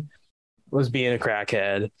Jamie was being a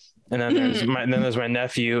crackhead. And then there's my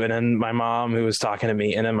nephew and then my mom who was talking to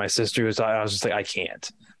me and then my sister was talking. I was just like, I can't.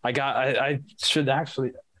 I should actually,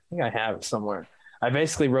 I think I have it somewhere. I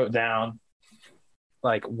basically wrote down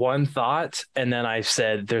like one thought and then I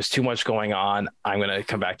said, there's too much going on. I'm going to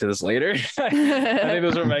come back to this later. I think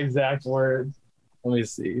those were my exact words. Let me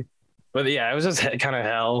see. But yeah, it was just kind of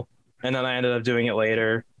hell. And then I ended up doing it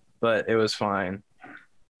later, but it was fine.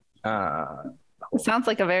 It sounds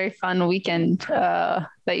like a very fun weekend that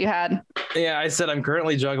you had. Yeah, I said I'm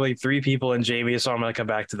currently juggling 3 people and Jamie, so I'm going to come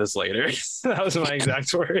back to this later. That was my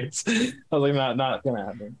exact words. I was like, not going to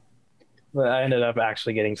happen. But I ended up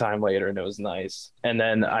actually getting time later and it was nice. And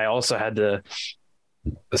then I also had to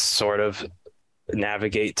sort of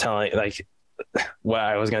navigate telling, like, what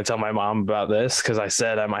I was going to tell my mom about this because I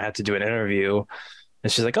said I might have to do an interview.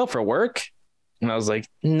 And she's like, oh, for work? And I was like,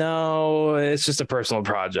 no, it's just a personal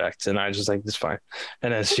project. And I was just like, it's fine.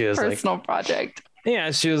 And then she was personal project. Yeah,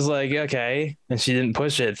 she was like, okay. And she didn't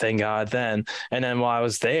push it, thank God then. And then while I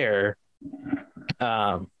was there,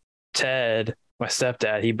 Ted, my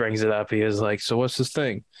stepdad, he brings it up. He was like, so what's this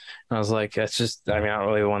thing? And I was like, that's just, I don't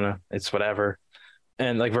really want to, it's whatever.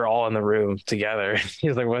 And like, we're all in the room together.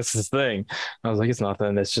 He's like, what's this thing? I was like, it's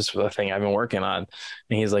nothing. It's just a thing I've been working on.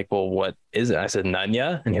 And he's like, well, what is it? I said,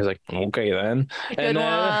 Nunya. And he was like, okay, then. Good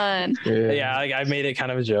one. Yeah, like, I made it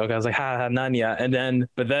kind of a joke. I was like, ha, Nunya.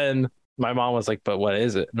 But then my mom was like, but what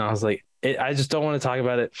is it? And I was like, I just don't want to talk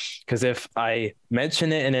about it because if I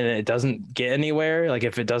mention it and then it doesn't get anywhere, like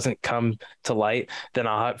if it doesn't come to light, then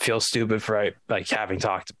I'll feel stupid for like having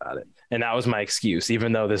talked about it. And that was my excuse,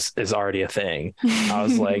 even though this is already a thing. I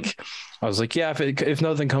was like, yeah, if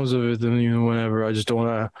nothing comes of it, then, you know, whenever, I just don't want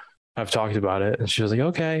to have talked about it. And she was like,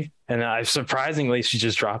 okay. And surprisingly, she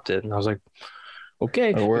just dropped it. And I was like,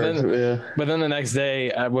 okay. But then the next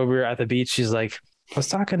day when we were at the beach, she's like, I was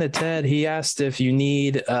talking to Ted. He asked if you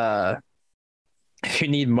need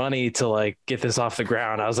money to like get this off the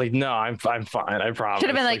ground. I was like, no, I'm fine. I promise. Should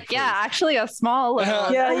have been like, yeah, actually a small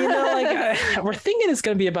little. Yeah, you know, like we're thinking it's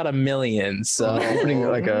going to be about $1 million. So opening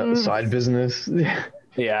like a side business.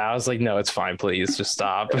 Yeah, I was like, no, it's fine. Please just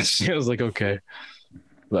stop. And she was like, okay.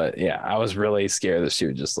 But yeah, I was really scared that she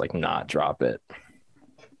would just like not drop it.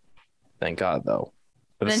 Thank God though.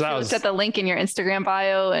 But then she looked at the link in your Instagram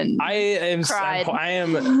bio and cried. I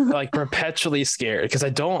am like perpetually scared because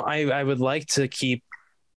I would like to keep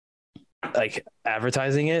like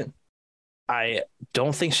advertising it. I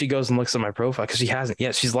don't think she goes and looks at my profile because she hasn't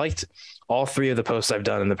yet. She's liked all 3 of the posts I've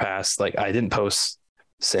done in the past. Like I didn't post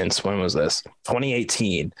since, when was this?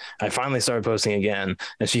 2018. I finally started posting again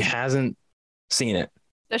and she hasn't seen it.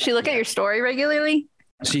 Does she look at your story regularly?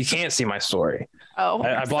 She can't see my story. Oh,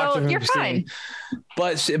 I blocked her from you're fine.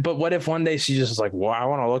 But what if one day she just like, well, I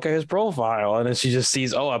want to look at his profile, and then she just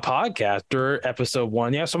sees, oh, a podcaster, episode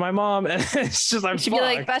 1. Yeah, so my mom, and it's just like, she'd be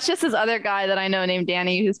like, that's just this other guy that I know named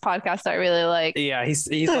Danny, whose podcast I really like. Yeah, he's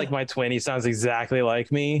like my twin. He sounds exactly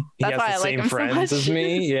like me. He that's has the same friends as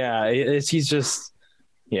me. Yeah,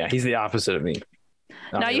 he's the opposite of me.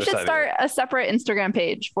 Now you should start a separate Instagram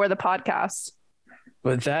page for the podcast.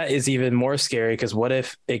 But that is even more scary because what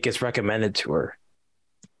if it gets recommended to her?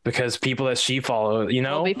 Because people that she follows, you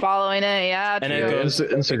know, will be following it. Yeah. And it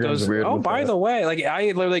goes weird. Oh, by the way, like I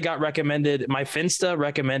literally got recommended, my Finsta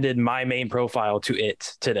recommended my main profile to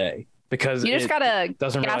it today because you just gotta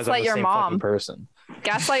gaslight your mom person.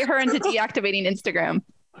 Gaslight her into deactivating Instagram.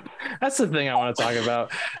 That's the thing I want to talk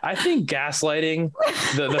about. I think gaslighting,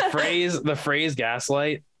 the phrase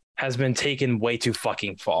gaslight has been taken way too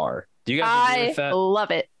fucking far. Do you guys agree with that? I love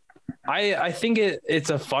it. I think it's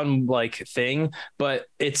a fun like thing, but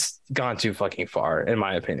it's gone too fucking far in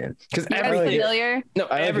my opinion. Because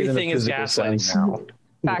everything is gaslighting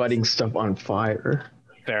now. Lighting stuff on fire.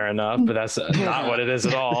 Fair enough, but that's not what it is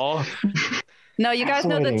at all. No, you guys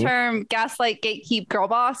know the term gaslight, gatekeep, girl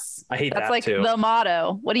boss? I hate that's that like too. The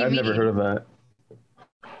motto. What do you mean? I've never heard of that.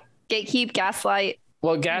 Gatekeep, gaslight.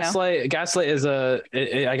 Well, gaslight is I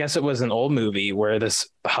guess it was an old movie where this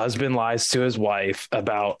husband lies to his wife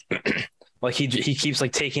about like he keeps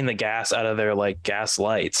like taking the gas out of their like gas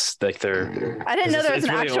lights. Like they're I didn't know there was an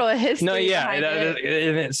really actual history. No,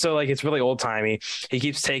 yeah. So like it's really old timey. He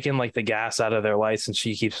keeps taking like the gas out of their lights and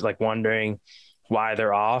she keeps like wondering why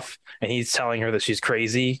they're off. And he's telling her that she's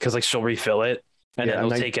crazy because like she'll refill it. And then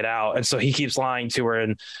he'll take it out. And so he keeps lying to her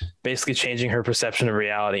and basically changing her perception of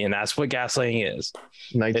reality. And that's what gaslighting is.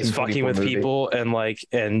 It's fucking with people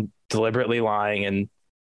and deliberately lying and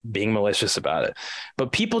being malicious about it.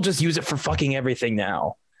 But people just use it for fucking everything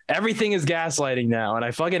now. Everything is gaslighting now. And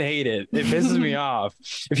I fucking hate it. It pisses me off.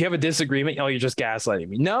 If you have a disagreement, you're just gaslighting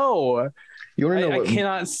me. No, I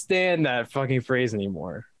cannot stand that fucking phrase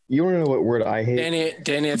anymore. You want to know what word I hate?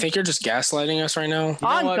 Danny, I think you're just gaslighting us right now. You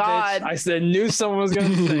know what, God. Bitch? I knew someone was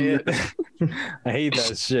going to say it. I hate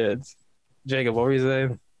that shit. Jacob, what were you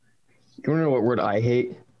saying? You want to know what word I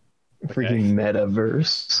hate? Freaking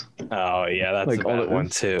metaverse. Oh, yeah, that's like a bad one,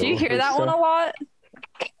 too. Do you hear that one a lot?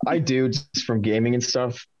 I do, just from gaming and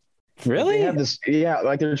stuff. Really? They have this,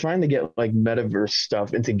 like they're trying to get like metaverse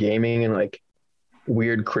stuff into gaming and like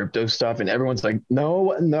weird crypto stuff, and everyone's like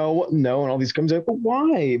no, and all these comes out, but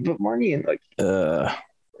why? But money, and like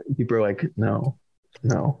people are like no.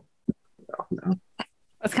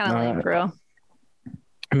 That's kind of lame, bro.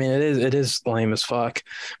 I mean, it is lame as fuck.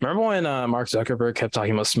 Remember when Mark Zuckerberg kept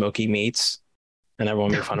talking about smoky meats and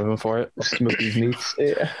everyone made fun of him for it? Smoky meats,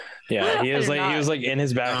 yeah. He was like in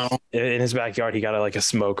his backyard. He got a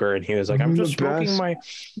smoker, and he was like, I'm just smoking my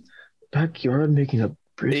backyard, making a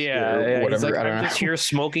yeah, whatever. He's like, I'm just here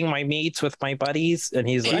smoking my meats with my buddies, and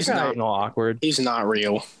he's not awkward. He's not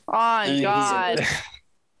real. Oh God!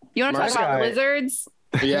 You want to talk about lizards?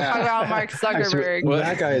 Yeah. Talk about Mark Zuckerberg.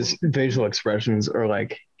 That guy's facial expressions are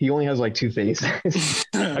like he only has like 2 faces.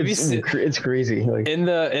 It's crazy. Like in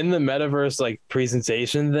the metaverse like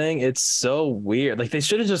presentation thing, it's so weird. Like they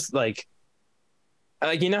should have just like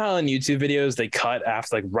you know how in YouTube videos they cut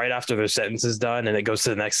after right after their sentence is done and it goes to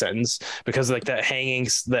the next sentence because like that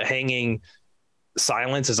hanging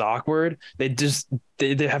silence is awkward. They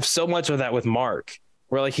have so much of that with Mark.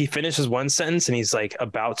 where like he finishes one sentence and he's like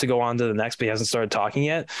about to go on to the next, but he hasn't started talking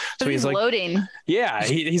yet. So he's like loading. Yeah,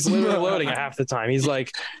 he's literally loading at half the time. He's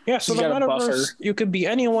like, yeah, so the metaverse, you could be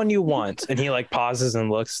anyone you want. And he like pauses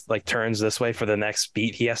and looks, like turns this way for the next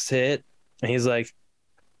beat he has to hit. And he's like,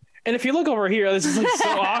 and if you look over here, this is like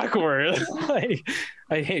so awkward. Like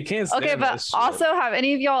I can't stand Okay, but also, have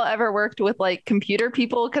any of y'all ever worked with like computer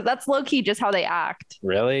people? Because that's low key just how they act.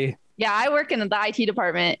 Really? Yeah, I work in the IT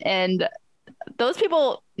department, and those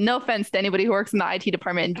people, no offense to anybody who works in the IT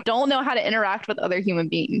department, don't know how to interact with other human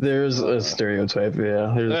beings. There's a stereotype,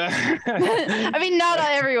 yeah. I mean, not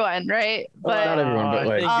everyone, right? But not everyone, but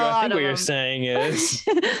like I think what you're saying is,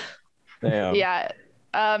 damn. Yeah.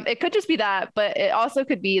 It could just be that, but it also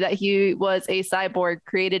could be that he was a cyborg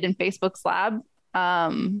created in Facebook's lab. I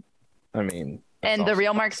mean, and the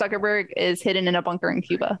real Mark Zuckerberg is hidden in a bunker in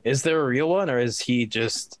Cuba. Is there a real one, or is he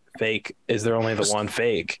just fake? Is there only the one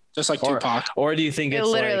fake? Just like Tupac. Or do you think it's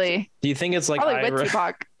literally? Like, do you think it's like probably with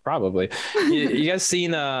Tupac? Probably. you guys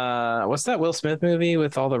seen what's that Will Smith movie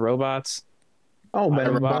with all the robots? Oh, Men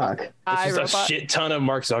in Black. It's just a shit ton of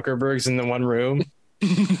Mark Zuckerbergs in the one room.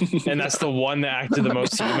 And that's the one that acted the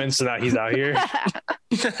most human, so now he's out here.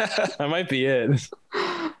 That might be it. Is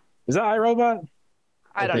that iRobot?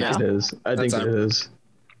 I don't know. It is. I think it is.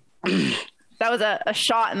 That was a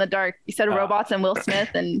shot in the dark. You said robots and Will Smith,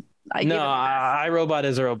 and iRobot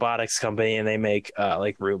is a robotics company, and they make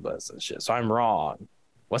like Roombas and shit. So I'm wrong.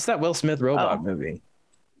 What's that Will Smith robot movie?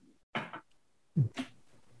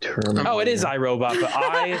 Oh, it is iRobot,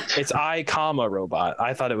 but it's I, robot.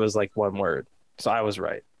 I thought it was like one word. So I was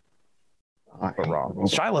right. I'm wrong.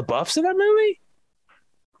 Shia LaBeouf's in that movie?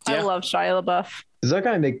 I love Shia LaBeouf. Does that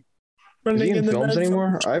guy make films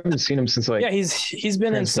anymore? I haven't seen him since like he's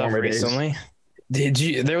been in stuff recently.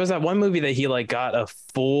 There was that one movie that he like got a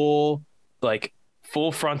full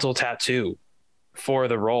frontal tattoo for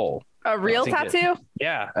the role. A real tattoo?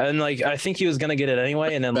 Yeah. And like I think he was gonna get it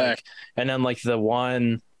anyway, and then the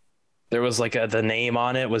one there was like the name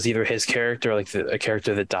on it was either his character or like a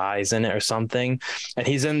character that dies in it or something. And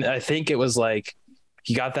he's in, I think it was like,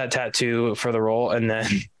 he got that tattoo for the role. And then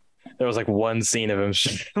there was like one scene of him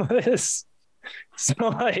shirtless. So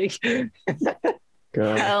like,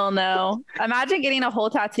 hell no. Imagine getting a whole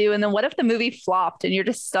tattoo. And then what if the movie flopped and you're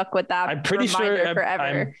just stuck with that? I'm pretty sure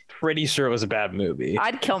it was a bad movie.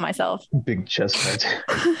 I'd kill myself. Big chest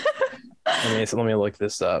tattoo. Let me look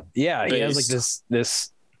this up. Yeah. He has like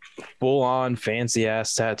this full on fancy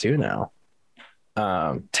ass tattoo now.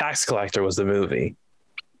 Tax Collector was the movie.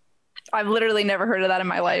 I've literally never heard of that in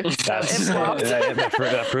my life.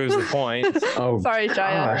 That proves the point. Oh, sorry, Shia.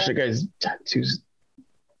 Gosh, that guy's tattoos.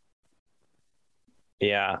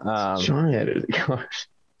 Yeah. Giant. Gosh.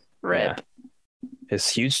 Rip. Yeah. His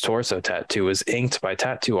huge torso tattoo was inked by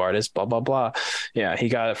tattoo artist. Blah blah blah. Yeah, he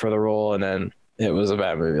got it for the role, and then it was a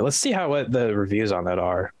bad movie. Let's see what the reviews on that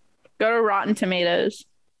are. Go to Rotten Tomatoes.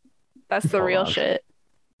 That's the real shit.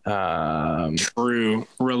 True,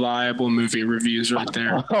 reliable movie reviews right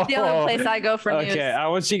there. The only place I go for news. Okay, I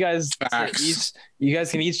want you guys you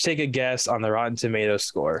guys can each take a guess on the Rotten Tomatoes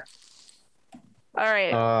score. All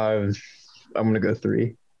right. I'm gonna go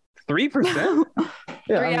 3. 3%?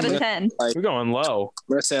 Yeah, 3 out of 10. We're going low.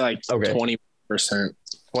 I'm gonna say like 20%.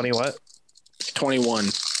 20 what? 21.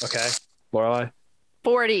 Okay. Lorelai?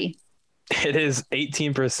 40. It is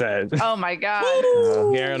 18%. Oh my god.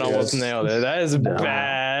 Garen almost nailed it. That is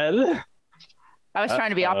bad. I was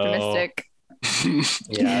trying to be optimistic.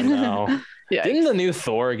 Yeah, I know. Yeah. Didn't the new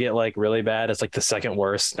Thor get like really bad? It's like the second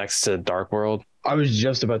worst next to Dark World. I was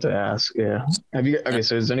just about to ask. Yeah. Have you? Okay,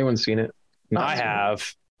 so has anyone seen it? I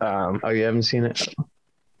have. You haven't seen it?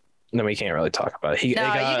 No, we can't really talk about it. You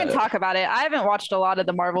can talk about it. I haven't watched a lot of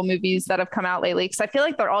the Marvel movies that have come out lately because I feel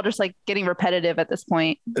like they're all just like getting repetitive at this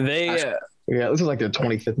point. Yeah, this is like their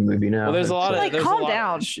 25th movie now. Well, there's a lot of calm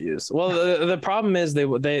down. Issues. Well, the problem is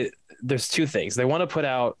there's two things. They want to put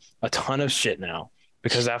out a ton of shit now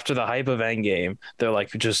because after the hype of Endgame, they're like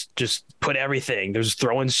just put everything. They're just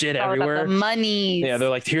throwing shit everywhere. The money. Yeah, they're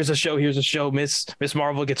like here's a show. Miss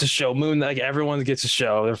Marvel gets a show. Moon, like everyone gets a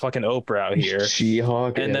show. They're fucking Oprah out here.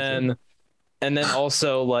 She-Hulk. And then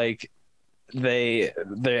also like they're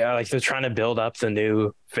trying to build up the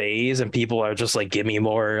new phase, and people are just like, give me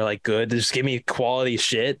more like good. Just give me quality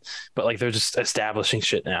shit. But like they're just establishing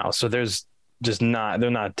shit now. So they're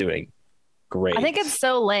not doing great. I think it's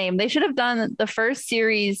so lame. They should have done the first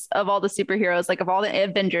series of all the superheroes, like of all the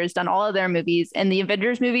Avengers, done all of their movies and the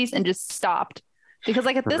Avengers movies and just stopped. Because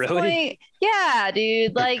like at this point, yeah,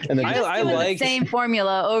 dude, like I like the same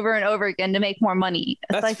formula over and over again to make more money.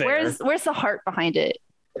 It's like, fair. Where's the heart behind it?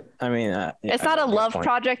 I mean, it's not a love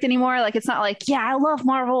project anymore. Like, it's not like, yeah, I love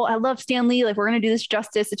Marvel, I love Stan Lee, like we're gonna do this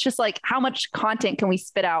justice. It's just like, how much content can we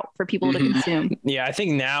spit out for people to consume? Yeah, I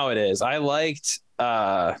think now it is. I liked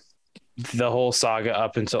the whole saga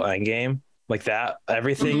up until Endgame, like that.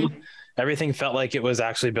 Everything felt like it was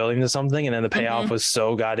actually building to something, and then the payoff was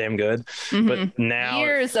so goddamn good. But now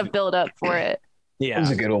years of build up for it. Yeah, it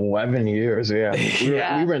was a good 11 years. Yeah,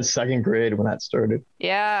 we were in second grade when that started.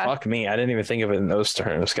 Yeah, fuck me, I didn't even think of it in those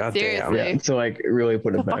terms. God damn. Yeah, so like really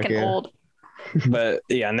put it back in. Old. But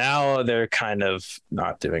yeah, now they're kind of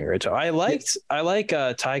not doing a great job. I like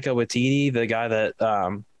Taika Waititi, the guy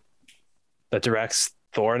that directs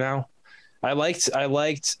Thor now. I liked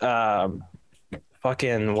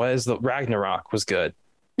fucking what is the Ragnarok was good.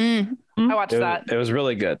 I watched that. It was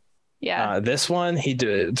really good. Yeah. This one he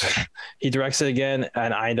directs it again,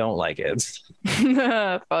 and I don't like it.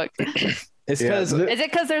 Fuck. It's because is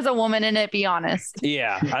it because there's a woman in it? Be honest.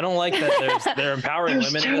 Yeah, I don't like that they're empowering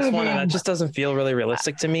women in this one, and that just doesn't feel really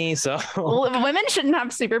realistic to me. So women shouldn't have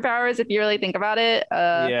superpowers if you really think about it.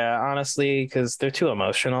 Yeah, honestly, because they're too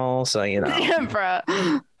emotional. So yeah, bro.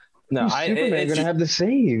 No, Superman gonna have the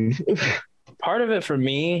save. Part of it for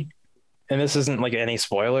me, and this isn't like any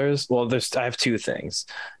spoilers. Well, I have two things.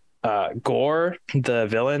 Gore, the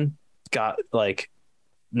villain, got like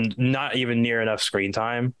not even near enough screen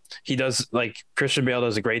time. He does Christian Bale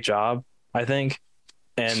does a great job, I think,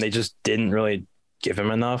 and they just didn't really give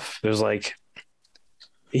him enough. There's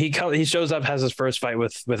he shows up, has his first fight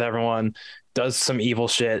with everyone, does some evil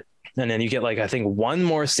shit, and then you get I think one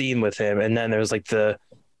more scene with him, and then there's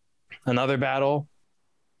another battle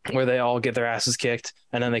where they all get their asses kicked,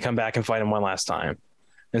 and then they come back and fight him one last time.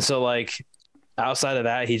 And so outside of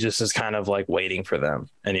that, he just is kind of waiting for them,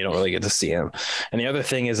 and you don't really get to see him. And the other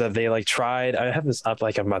thing is that they tried. I have this up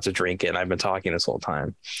I'm about to drink it, and I've been talking this whole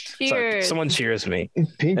time. Cheers. So someone cheers me.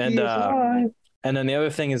 And then the other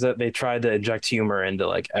thing is that they tried to inject humor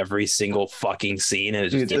into every single fucking scene, and it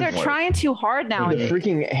just they're trying too hard now. The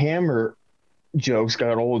freaking hammer jokes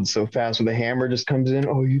got old so fast when the hammer just comes in.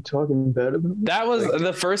 Oh, you talking bad about me? That was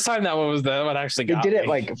the first time that one actually got me. They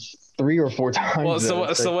did it 3 or 4 times.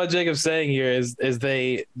 Well, so what Jacob's saying here is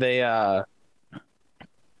they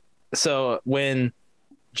so when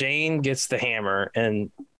Jane gets the hammer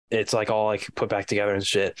and it's all put back together and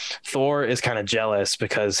shit, Thor is kind of jealous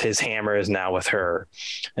because his hammer is now with her,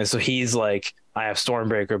 and so he's I have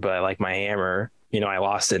Stormbreaker, but I like my hammer. I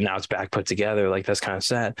lost it. Now it's back put together. That's kind of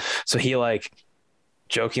sad. So he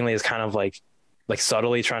jokingly is kind of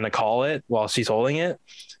subtly trying to call it while she's holding it.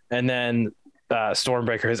 And then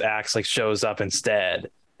Stormbreaker, his axe shows up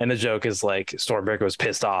instead. And the joke is Stormbreaker was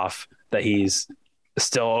pissed off that he's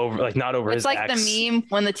still over, not over his ex. It's the meme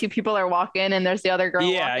when the two people are walking and there's the other girl.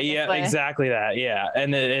 Yeah, exactly that. Yeah.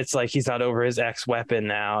 And it's he's not over his ex weapon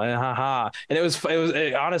now. And And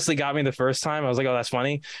it honestly got me the first time. I was oh, that's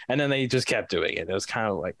funny. And then they just kept doing it. It was kind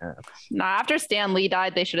of Nah, after Stan Lee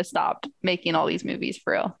died, they should have stopped making all these movies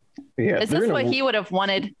for real. Yeah. Is this what he would have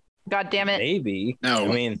wanted? God damn it. Maybe. No. I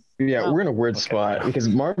mean, yeah, we're in a weird spot because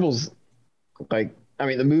Marvel's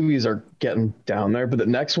the movies are getting down there, but the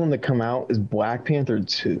next one that come out is Black Panther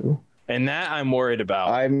 2. And that I'm worried about.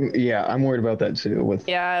 I'm worried about that too.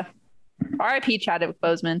 R.I.P. Chadwick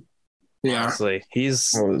Boseman. Yeah. Honestly,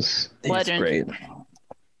 he's legend. Great.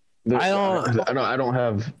 I don't know. I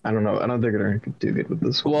don't think they're gonna do good with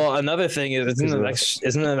this one. Well, another thing is, isn't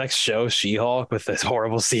the next show She-Hulk with this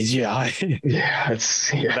horrible CGI? Yeah,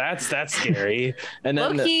 that's scary. And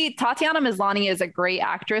then low-key, Tatiana Maslany is a great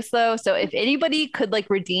actress though. So if anybody could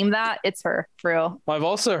redeem that, it's her for real. Well, I've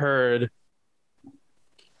also heard.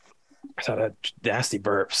 I saw that nasty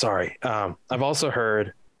burp. Sorry. I've also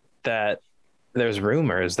heard that there's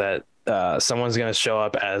rumors that someone's gonna show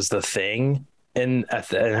up as the Thing in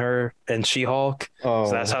She-Hulk. So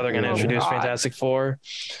that's how they're going to introduce Fantastic Four.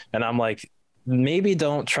 And I'm maybe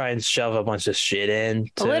don't try and shove a bunch of shit in.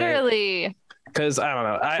 Literally. Because I don't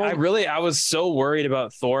know. I was so worried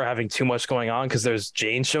about Thor having too much going on because there's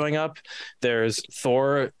Jane showing up. There's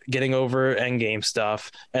Thor getting over Endgame stuff.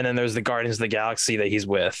 And then there's the Guardians of the Galaxy that he's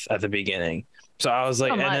with at the beginning. So I was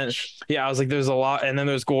there's a lot. And then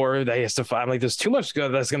there's Gore that he has to fight. I'm there's too much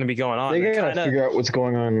that's going to be going on. They got to figure out what's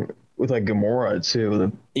going on with Gamora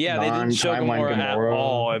too. They didn't show Gamora at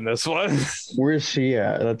all in this one. Where's she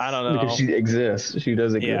at? I don't know. Because she exists. She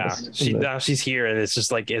does exist. Yeah, now she's here, and it's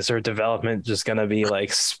just is her development just gonna be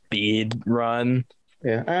speed run?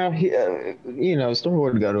 Yeah,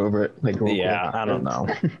 Star-Lord got over it. I don't know.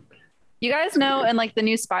 You guys know in like the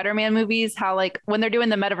new Spider-Man movies how like when they're doing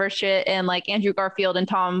the metaverse shit and like Andrew Garfield and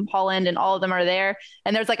Tom Holland and all of them are there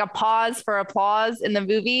and there's like a pause for applause in the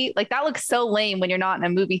movie. Like that looks so lame when you're not in a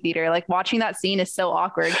movie theater. Like watching that scene is so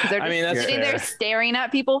awkward because they're just sitting there staring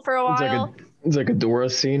at people for a while. It's like a Dora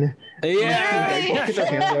scene. Yeah.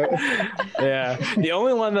 Yeah. The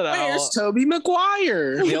only one that Where's Tobey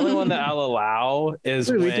Maguire? The only one that I'll allow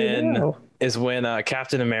is when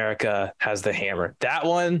Captain America has the hammer. That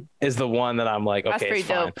one is the one that I'm like, okay, it's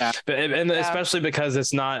fine. But especially because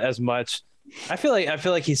it's not as much. I feel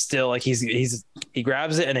like he's still like he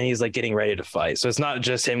grabs it and then he's like getting ready to fight. So it's not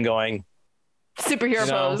just him going superhero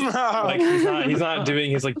pose. Like he's not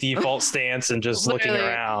doing his like default stance and just looking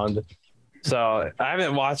around. So I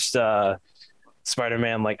haven't watched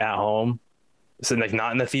Spider-Man like at home, so like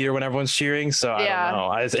not in the theater when everyone's cheering. So I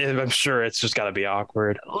don't know. I'm sure it's just got to be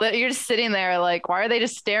awkward. You're just sitting there like, why are they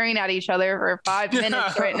just staring at each other for 5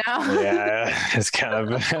 minutes right now? Yeah, it's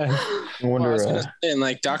kind of. I wonder. In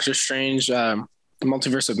like Doctor Strange,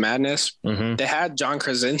 Multiverse of Madness, they had John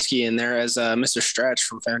Krasinski in there as Mr. Stretch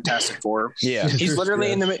from Fantastic Four. Yeah, he's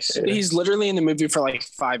literally in the movie for like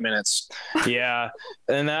 5 minutes. Yeah,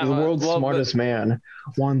 and that the world's smartest man,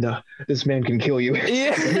 Wanda. This man can kill you.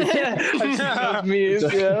 Yeah,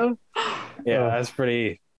 that's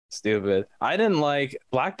pretty stupid. I didn't like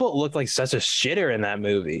Black Bolt. Looked like such a shitter in that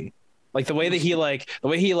movie. Like the way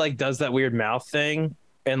he does that weird mouth thing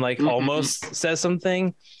and like almost says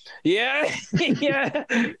something. Yeah.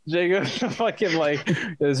 Jacob fucking like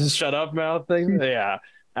this shut up mouth thing. Yeah.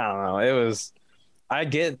 I don't know. I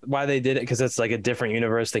get why they did it because it's like a different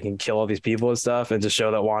universe. They can kill all these people and stuff and to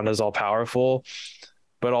show that Wanda's all powerful.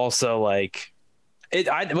 But also like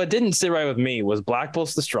what didn't sit right with me was Black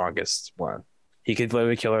Bolt's the strongest one. He could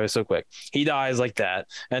literally kill her so quick. He dies like that.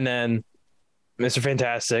 And then Mr.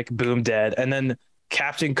 Fantastic, boom, dead. And then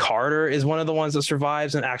Captain Carter is one of the ones that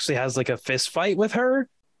survives and actually has like a fist fight with her.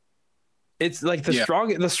 It's like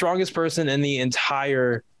the strongest person in the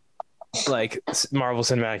entire like Marvel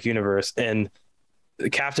Cinematic Universe, and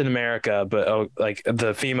Captain America, but like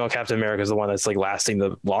the female Captain America is the one that's like lasting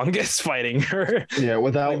the longest fighting her. Yeah,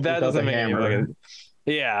 without like, that doesn't make any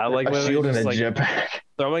like a shield and a like jetpack,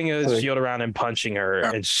 throwing a shield around and punching her,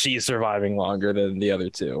 and she's surviving longer than the other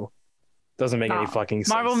two. Doesn't make any fucking sense.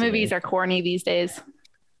 Marvel movies are corny these days.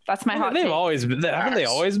 That's my hot take. Haven't they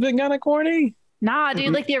always been kind of corny? Nah,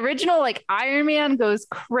 dude, like the original, like Iron Man goes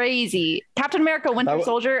crazy. Captain America, Winter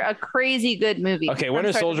Soldier, a crazy good movie. Okay,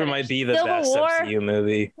 Winter Soldier might be the best MCU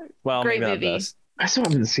movie. Well, great maybe movie. Not best. I still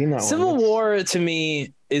haven't seen that Civil War to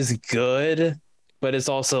me is good, but it's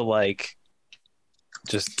also like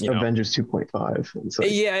just Avengers 2.5. Like,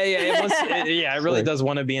 it really does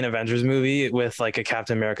want to be an Avengers movie with like a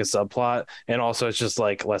Captain America subplot, and also it's just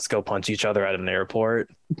like let's go punch each other at an airport.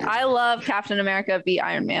 I love Captain America v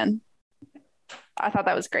Iron Man. I thought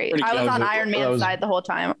that was great. I was on Iron Man's side the whole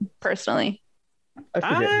time, personally. I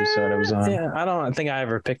forget whose side I was on. Yeah, I don't think I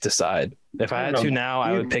ever picked a side. If I had to now,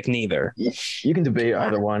 I would pick neither. You can debate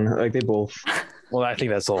either one. Like they both. Well, I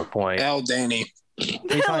think that's the whole point. L. Danny.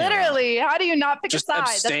 Literally, how do you not pick a side?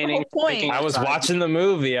 That's the whole point. I was watching the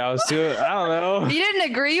movie. I don't know. You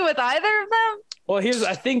didn't agree with either of them? Well,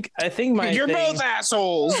 I think you're both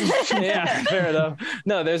assholes. Yeah, fair enough.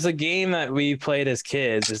 No, there's a game that we played as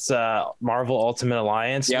kids. It's Marvel Ultimate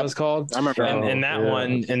Alliance. Yep. It was called. I remember. And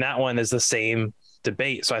that one is the same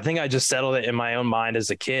debate. So I think I just settled it in my own mind as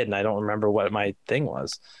a kid, and I don't remember what my thing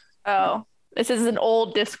was. Oh. This is an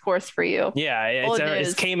old discourse for you. Yeah,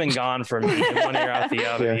 it's came and gone for me. One ear out the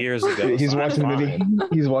other years ago. He's watching the movie.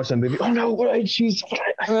 He's watching the movie. Oh no, what did I choose?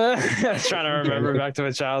 I was trying to remember back to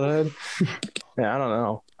my childhood. Yeah, I don't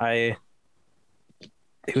know.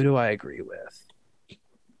 Who do I agree with?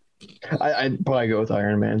 I'd probably go with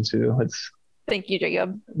Iron Man too. Thank you,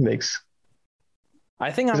 Jacob.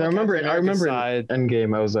 I think I remember in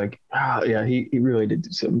Endgame, I was like, he really did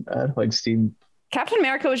do something bad. Like Steve. Captain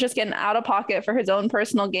America was just getting out of pocket for his own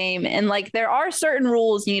personal game. And like, there are certain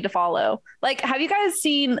rules you need to follow. Like, have you guys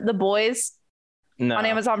seen The Boys on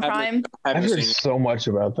Amazon Prime? I've heard so much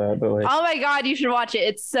about that. But like, oh my God, you should watch it.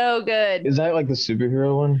 It's so good. Is that like the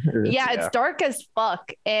superhero one? Yeah, it's dark as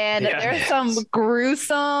fuck. And there's some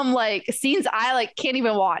gruesome like scenes I like can't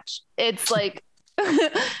even watch. It's like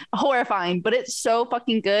horrifying, but it's so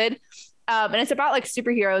fucking good. And it's about like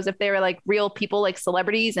superheroes if they were like real people, like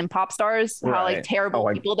celebrities and pop stars, how like terrible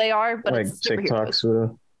people they are. But like it's TikTok sort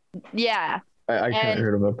of. Yeah. I kind of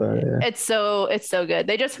heard about that. Yeah. It's so good.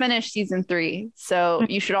 They just finished season 3, so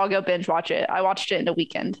you should all go binge watch it. I watched it in a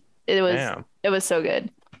weekend. It was so good.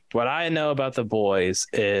 What I know about The Boys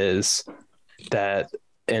is that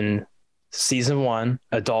in season 1,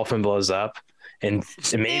 a dolphin blows up. And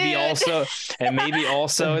maybe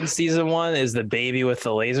also in season 1 is the baby with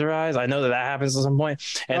the laser eyes. I know that happens at some point.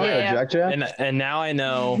 And and now I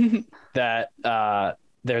know that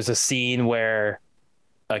there's a scene where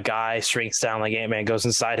a guy shrinks down like Ant-Man, goes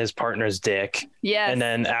inside his partner's dick, and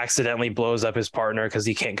then accidentally blows up his partner because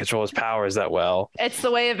he can't control his powers that well. It's the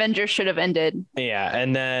way Avengers should have ended. Yeah,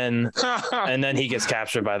 and then he gets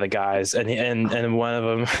captured by the guys, and one of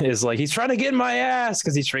them is like, he's trying to get in my ass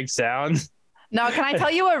because he shrinks down. No, can I tell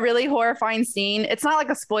you a really horrifying scene? It's not like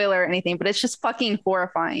a spoiler or anything, but it's just fucking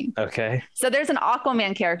horrifying. Okay. So there's an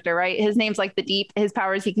Aquaman character, right? His name's like the Deep. His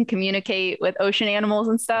powers, he can communicate with ocean animals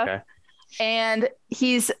and stuff. Okay. And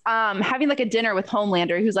he's having like a dinner with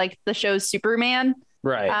Homelander, who's like the show's Superman.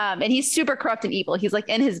 Right. And he's super corrupt and evil. He's like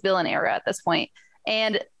in his villain era at this point.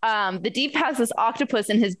 And the Deep has this octopus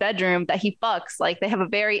in his bedroom that he fucks. Like they have a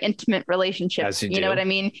very intimate relationship. As you know what I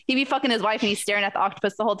mean? He'd be fucking his wife and he's staring at the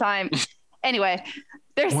octopus the whole time. Anyway,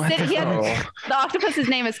 the octopus's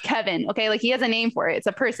name is Kevin. Okay, like he has a name for it. It's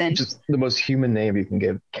a person. Just the most human name you can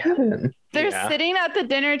give, Kevin. They're sitting at the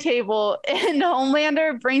dinner table, and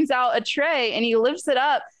Homelander brings out a tray, and he lifts it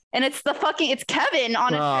up, and it's Kevin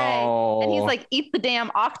on a tray, and he's like, "Eat the damn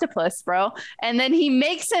octopus, bro!" And then he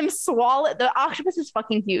makes him swallow. The octopus is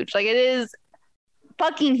fucking huge. Like it is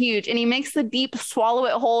fucking huge, and he makes the Deep swallow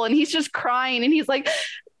it whole, and he's just crying, and he's like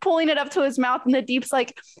pulling it up to his mouth, and the Deep's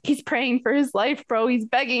like, he's praying for his life, bro. He's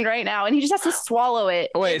begging right now, and he just has to swallow it.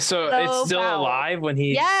 Wait, so it's still alive when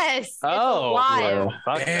he? Yes. It's alive.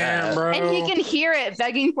 Damn, bro. And he can hear it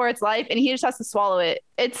begging for its life, and he just has to swallow it.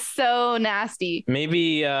 It's so nasty.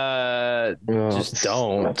 Maybe just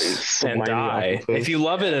don't and die. If you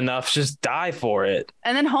love it enough, just die for it.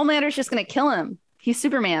 And then Homelander's just gonna kill him. He's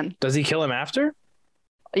Superman. Does he kill him after?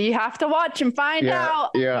 You have to watch and find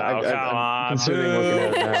out. Yeah, I'm considering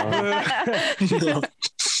looking at it now.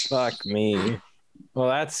 Fuck me. Well,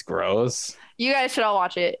 that's gross. You guys should all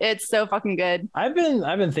watch it. It's so fucking good. I've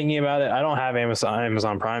been thinking about it. I don't have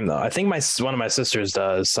Amazon Prime though. I think one of my sisters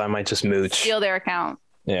does, so I might just mooch. Steal their account.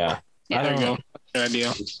 Yeah. I don't know. Good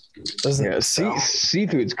idea.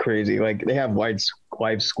 Seafood's crazy. Like they have live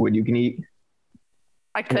squid you can eat.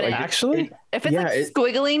 I couldn't actually. If it's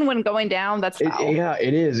squiggling when going down, that's foul.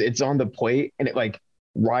 It is. It's on the plate and it like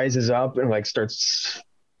rises up and like starts.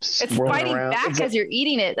 It's fighting around. Back as you're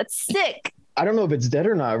eating it. That's sick. I don't know if it's dead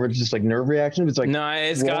or not, or it's just like nerve reaction. It's like no,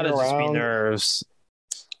 it's gotta just be nerves.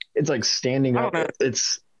 It's like standing up.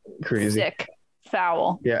 It's crazy. Sick,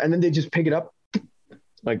 foul. Yeah, and then they just pick it up.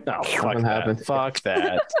 Like, no, fuck that. Fuck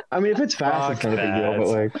that. I mean, if it's fast, it's not a big deal, but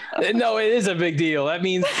like, no, it is a big deal. That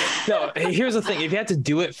means, no, here's the thing. If you have to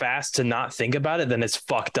do it fast to not think about it, then it's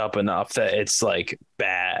fucked up enough that it's like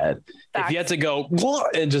bad. If you have to go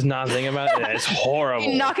and just not think about it, it's horrible.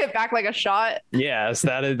 You knock it back like a shot. Yes,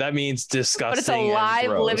 that means disgusting. But it's a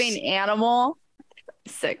live living animal.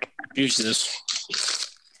 Sick. Jesus.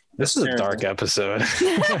 This is a dark episode.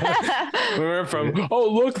 We went from, oh,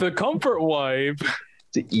 look, the comfort wipe.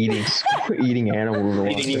 To eating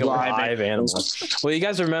animals, eating live animals. Well, you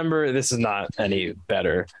guys remember, this is not any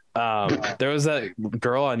better. There was that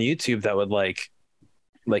girl on YouTube that would like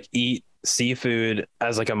eat seafood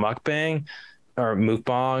as like a mukbang or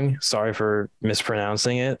mukbang. Sorry for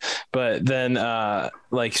mispronouncing it, but then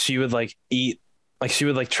like she would like eat, like she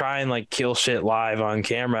would like try and like kill shit live on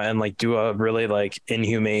camera and like do a really like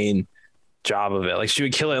inhumane job of it. Like she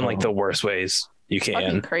would kill it in like the worst ways you can.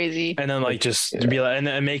 Fucking crazy. And then like just be like, and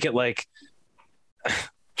then make it like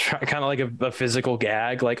kind of like a physical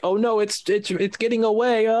gag, like, oh no, it's getting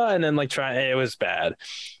away, and then like try. It was bad.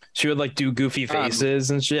 She would like do goofy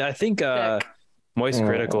faces and shit. I think Moist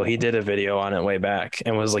Critical, he did a video on it way back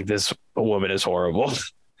and was like, this woman is horrible.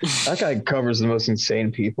 That guy covers the most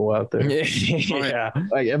insane people out there. Yeah,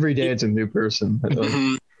 like every day it's a new person.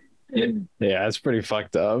 Yeah, it's pretty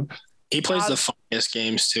fucked up. He plays the funniest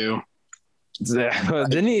games too. Yeah.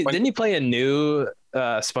 Didn't he play a new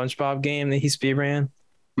SpongeBob game that he speedran?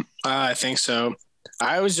 I think so.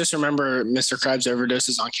 I always just remember Mr. Krabs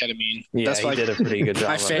overdoses on ketamine. Yeah, that's he did a pretty good job.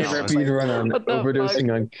 My favorite speedrun on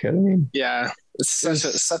overdosing on ketamine. Yeah, it's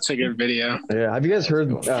such a good video. Yeah, have you guys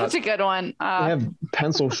heard? Such a good one. They have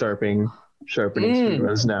pencil sharpening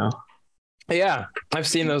speedruns now. Yeah, I've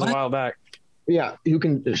seen those a while back. Yeah, you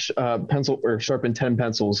can pencil or sharpen 10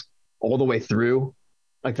 pencils all the way through,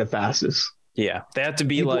 like the fastest. Yeah, they have to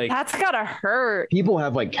be like, that's gotta hurt. People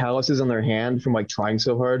have like calluses on their hand from like trying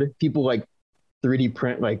so hard. People like 3D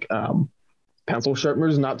print like pencil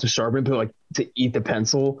sharpeners, not to sharpen, but like to eat the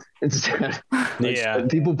pencil instead. Yeah,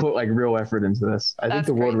 people put like real effort into this. I think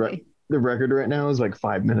the the record right now is like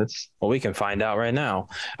 5 minutes. Well, we can find out right now.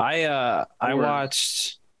 I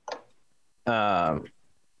watched. I'm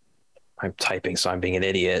typing, so I'm being an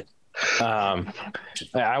idiot.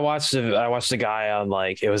 I watched a guy on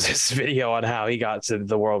like, it was his video on how he got to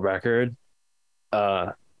the world record.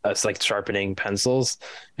 It's like sharpening pencils,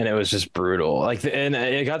 and it was just brutal. Like, and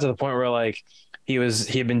it got to the point where like he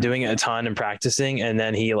had been doing it a ton and practicing, and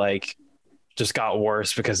then he like just got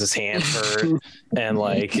worse because his hand hurt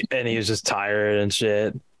and he was just tired and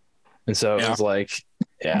shit. And so it was like,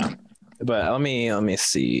 yeah. But let me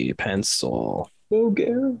see. Pencil.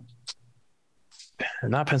 Okay.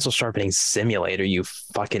 Not pencil sharpening simulator, you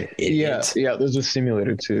fucking idiot. Yeah, there's a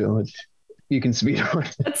simulator too, which you can speed on.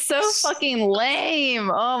 That's so fucking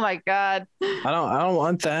lame. Oh my god. I don't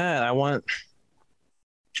want that.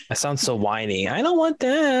 I sound so whiny. I don't want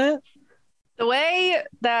that. The way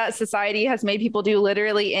that society has made people do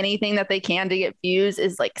literally anything that they can to get views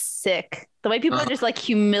is like sick. The way people are just like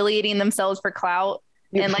humiliating themselves for clout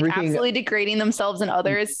and like absolutely degrading themselves and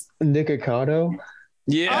others. Nick Ocado.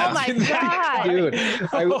 Yeah. Oh my god, dude!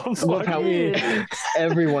 I love how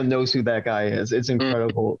everyone knows who that guy is. It's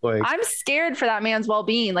incredible. Like, I'm scared for that man's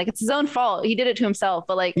well-being. Like, it's his own fault. He did it to himself.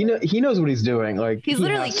 But like, he knows what he's doing. Like, he's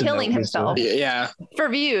literally killing himself. Yeah. For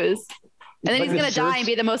views. And then he's gonna die and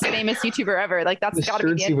be the most famous YouTuber ever. Like, that's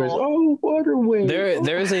gotta be the goal. Oh, waterway.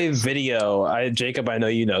 There is a video. Jacob, I know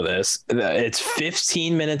you know this. It's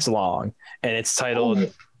 15 minutes long, and it's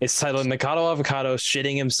titled Nikado Avocado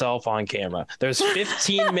shitting himself on camera. There's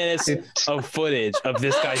 15 minutes of footage of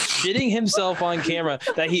this guy shitting himself on camera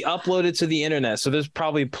that he uploaded to the internet. So there's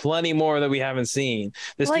probably plenty more that we haven't seen.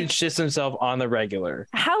 This dude shits himself on the regular.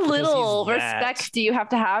 How little respect do you have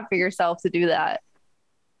to have for yourself to do that?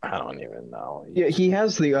 I don't even know. Yeah, he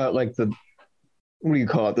has the like the, what do you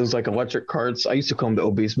call it? Those like electric carts. I used to call them the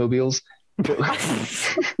obese mobiles. Like,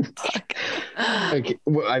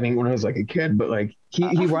 I mean, when I was like a kid, but like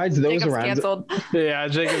he rides those Jacob's around. Canceled. Yeah,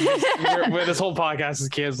 Jacob. This whole podcast is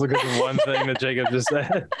canceled because of one thing that Jacob just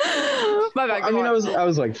said. My bad. I mean, I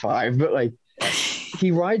was like 5, but like he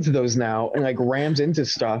rides those now and like rams into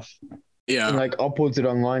stuff. Yeah. And like uploads it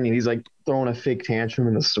online, and he's like throwing a fake tantrum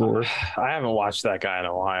in the store. I haven't watched that guy in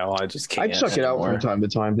a while. I just can't. I check it out from time to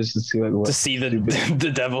time just to see like what, to see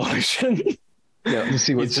the devolution. Yeah, to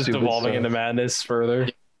see what's just evolving into madness further.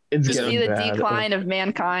 It's to see the bad. decline of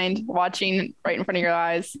mankind watching right in front of your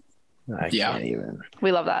eyes. I can't even.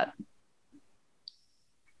 We love that.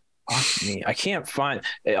 I can't find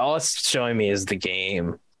it. All it's showing me is the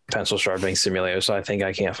game Pencil Sharpening Simulator, so I think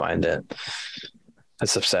I can't find it.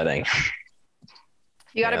 That's upsetting.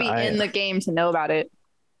 You got to be in the game to know about it.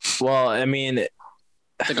 Well, I mean,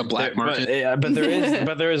 it's like a black market.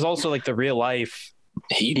 But there is also like the real life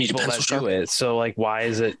people that do it. So like, why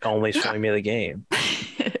is it only showing me the game?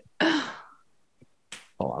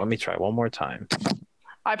 Hold on, let me try one more time.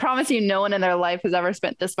 I promise you, no one in their life has ever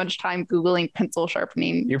spent this much time Googling pencil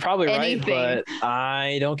sharpening. You're probably anything. right, but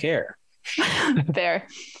I don't care. Fair.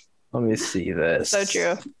 Let me see this. So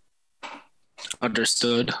true.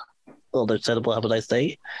 Understood. Understandable. Have a nice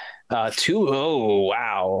day. 2. Oh,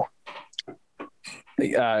 wow.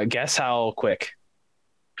 Guess how quick?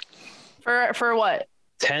 For what?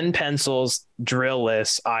 10 pencils,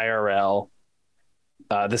 drillless, IRL.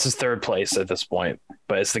 This is 3rd place at this point,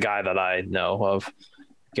 but it's the guy that I know of.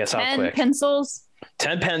 Guess how quick? 10 pencils?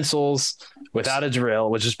 10 pencils without a drill,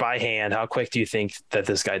 which is by hand. How quick do you think that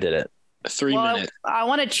this guy did it? 3 minutes. I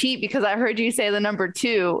want to cheat because I heard you say the number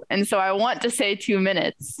 2, and so I want to say 2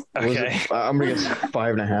 minutes. Okay. I'm gonna guess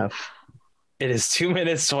 5.5. It is 2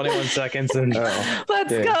 minutes 21 seconds, and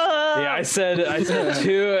let's go. Yeah, I said 2,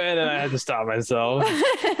 and then I had to stop myself.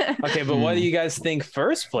 Okay, but what do you guys think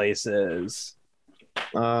first place is?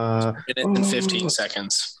 Minute and 15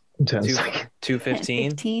 seconds. 10 seconds.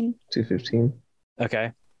 2:15. 2:15.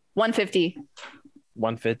 Okay. 150.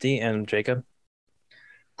 150, and Jacob.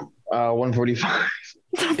 145.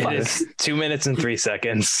 It is 2 minutes and 3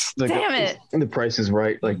 seconds. Damn it! The price is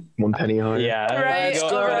right, like 1 penny higher. Yeah, right.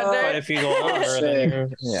 If you go over there,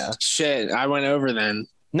 yeah. Shit, I went over then.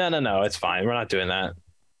 No, it's fine. We're not doing that.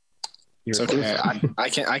 It's okay.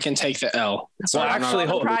 I can take the L. Well, actually,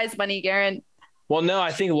 hold prize money, Garen. Well, no,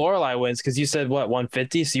 I think Lorelai wins because you said what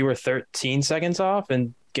 150, so you were 13 seconds off,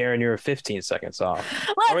 and Garen, you were 15 seconds off.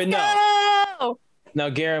 Let's go!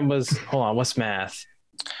 No, Garen was. Hold on, what's math?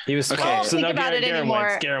 He was 12. Okay. So no, Garen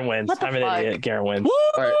wins. Garen wins. I'm an idiot. Garen wins. Woo!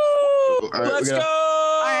 All right, let's go. All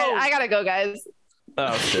right, I gotta go, guys.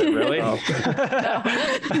 Oh shit! Really? Oh fuck!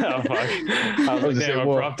 I was like, damn,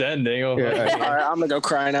 abrupt ending. Oh, yeah. All right, I'm gonna go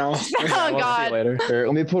cry now. Oh God! Later. Here,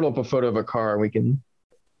 let me pull up a photo of a car and we can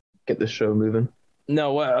get the show moving.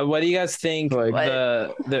 No, what do you guys think? Like,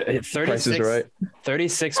 the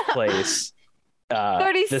 36th place.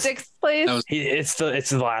 36th place. It's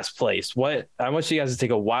the last place. What? I want you guys to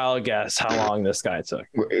take a wild guess how long this guy took.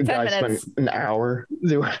 Guy spent an hour.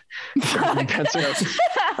 Let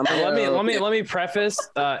me preface.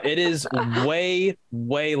 It is way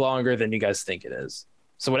longer than you guys think it is.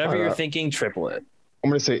 So whatever you're thinking, triple it. I'm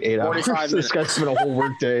gonna say 8 hours. This guy spent a whole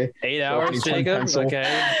work day. 8 hours, Jacob.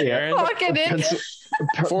 Okay. Yeah.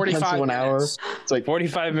 45 hours. It's like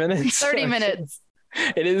 45 minutes. 30 minutes.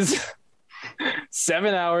 It is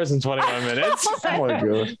 7 hours and 21 minutes. Oh my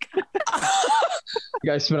god! You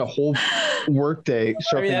guys spent a whole work day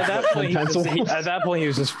sharpening at that point, he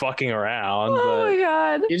was just fucking around. Oh my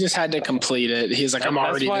god! You just had to complete it. He's like, I'm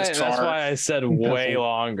already this far. That's why I said way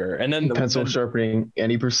longer. And then pencil sharpening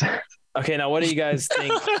any percent. Okay, now what do you guys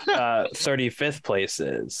think 35th place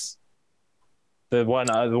is? The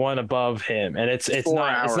one above him, and it's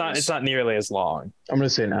not nearly as long. I'm gonna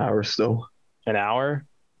say an hour still. An hour?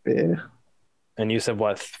 Yeah. And you said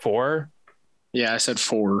what, 4? Yeah, I said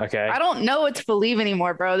 4. Okay. I don't know what to believe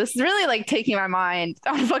anymore, bro. This is really like taking my mind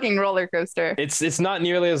on a fucking roller coaster. It's not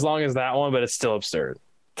nearly as long as that one, but it's still absurd.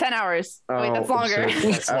 10 hours. Wait, that's longer.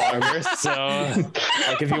 That's longer. So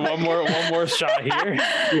I'll give you one more shot here.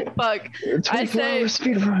 Fuck. I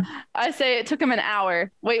say it took him an hour.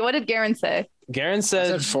 Wait, what did Garen say? Garen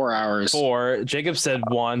said 4 hours. 4. Jacob said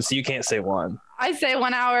 1, so you can't say 1. I say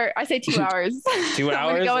 1 hour. I say 2 hours. 2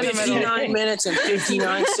 hours? Go in the 59 minutes and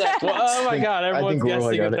 59 seconds. Well, oh my god, everyone's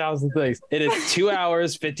guessing 1,000 things. It is 2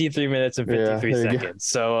 hours, 53 minutes, and 53 seconds.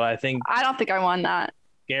 So I don't think I won that.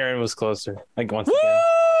 Garen was closer. Like once again.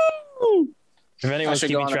 If anyone's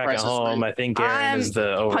keeping track at home, I think Garen is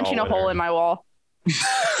the overall punching a winner. hole in my wall.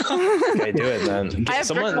 Okay, do it then. I have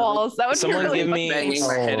brick walls. That would be really give me banging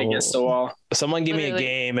my head against the wall. Someone give me a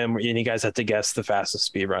game, and you guys have to guess the fastest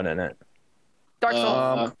speed run in it. Dark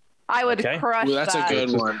Souls. I would crush that. That's a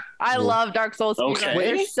good one. I love Dark Souls speedruns.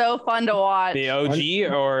 They're so fun to watch. The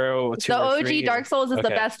OG or 2 the or OG 3? Dark Souls is the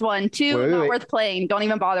best one. 2, not worth playing. Don't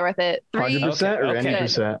even bother with it. 3, 100% or any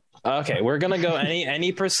percent. Okay, we're gonna go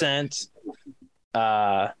any percent.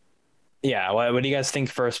 Yeah. What do you guys think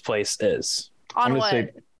first place is? On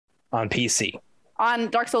what? On PC. On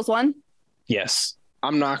Dark Souls 1? Yes.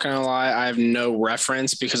 I'm not gonna lie, I have no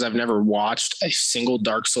reference because I've never watched a single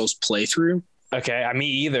Dark Souls playthrough. Okay, me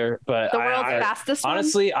either, but the world's fastest one?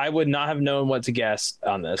 Honestly, I would not have known what to guess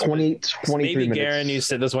on this. 23 maybe minutes. Garen, you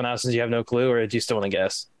said this one out since you have no clue, or do you still want to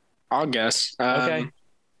guess? I'll guess. Okay.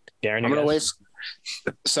 Garen, I'm gonna wait.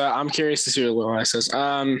 So I'm curious to see what Lil says.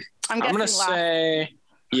 I'm gonna say.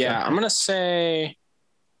 Yeah, I'm gonna say.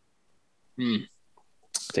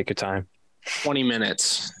 Take your time. 20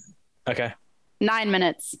 minutes. Okay. 9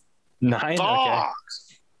 minutes. 9. Okay.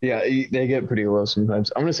 Yeah, they get pretty low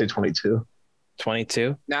sometimes. I'm gonna say 22.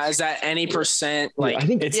 22. Now, is that any percent? Like, I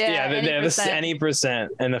think it's any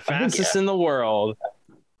percent, and the fastest in the world.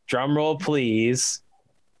 Drum roll, please.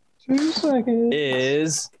 2 seconds.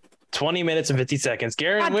 Is 20 minutes and 50 seconds.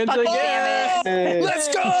 Garen wins again. Hey.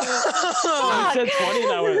 Let's go. You said 20.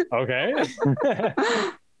 Now okay.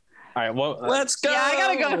 All right. Well, let's go. Yeah, I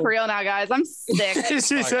gotta go for real now, guys. I'm sick.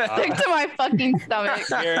 Sick to my fucking stomach.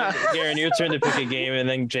 Garen, your turn to pick a game, and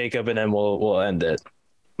then Jacob, and then we'll end it.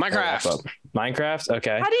 Minecraft.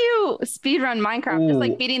 Okay. How do you speedrun Minecraft? Just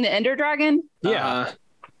like beating the Ender Dragon? Yeah.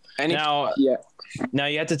 Now you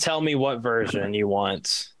have to tell me what version you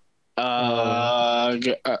want. I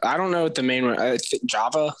don't know what the main one.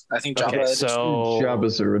 Java. I think Java. Okay, so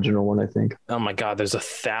Java's the original one, I think. Oh my god, there's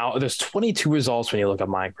 22 results when you look at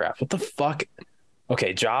Minecraft. What the fuck?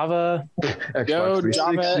 Okay, Java. Xbox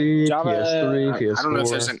 360, Java. PS3, PS4. I don't know if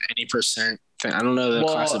there's an any percent thing. I don't know the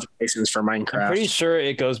classifications for Minecraft. I'm pretty sure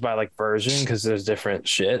it goes by like version because there's different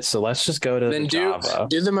shit. So let's just go to Java.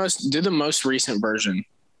 Do the most recent version.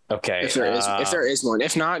 Okay. If there is one.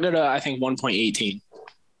 If not, go to I think 1.18.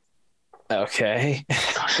 Okay.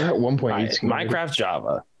 1.18. Right, Minecraft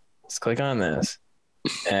Java. Let's click on this.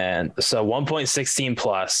 And so 1.16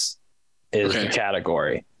 plus is the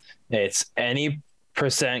category. It's any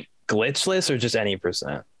percent glitchless or just any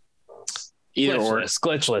percent? Either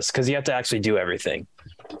glitchless because you have to actually do everything.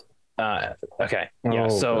 Okay. Yeah.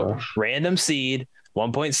 So gosh. Random seed,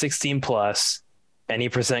 1.16 plus, any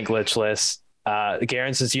percent glitchless.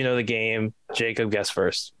 Garen, since you know the game, Jacob, guess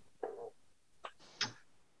first.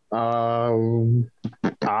 8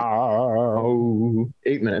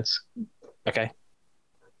 minutes. Okay.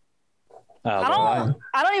 I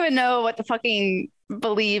don't even know what to fucking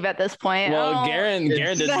believe at this point. Well, Garen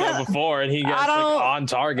didn't know before, and he got on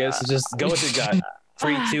target. So just go with your gut.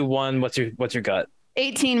 3, 2, 1. What's your gut?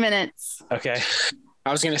 18 minutes. Okay.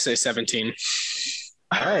 I was going to say 17.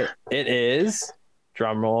 All right. It is,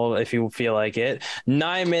 drum roll if you feel like it,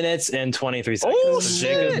 9 minutes and 23 seconds. Oh, so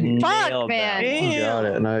shit. Fuck, man. You got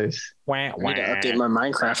it. Nice. I need to update my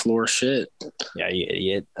Minecraft lore. Shit. Yeah, you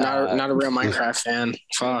idiot. Not a real Minecraft fan.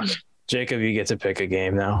 Fuck. Jacob, you get to pick a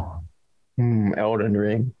game now. Elden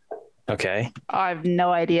Ring. Okay. I have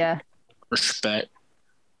no idea. Respect.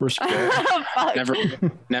 Fuck.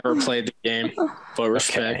 Never played the game, but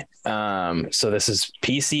respect. Okay. So this is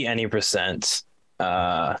PC any percent.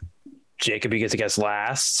 Jacob, you get to guess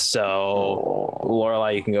last. So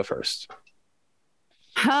Lorelai, you can go first.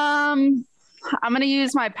 I'm gonna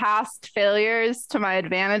use my past failures to my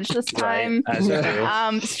advantage this time. Right, as you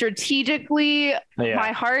do. Strategically,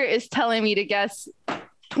 my heart is telling me to guess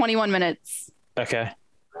 21 minutes. Okay.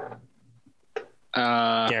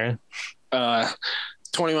 Karen.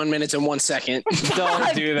 21 minutes and 1 second.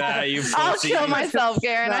 Don't do that, you pussy. I'll kill myself,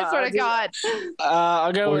 Karen. I swear to God.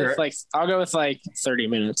 I'll go with like 30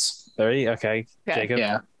 minutes. 30? Okay. Jacob?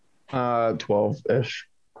 Yeah. 12-ish.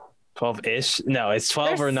 12-ish? No, it's 12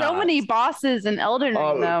 There's or not. so many bosses in Elden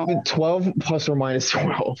Ring, though. 12 plus or minus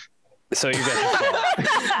 12. So you got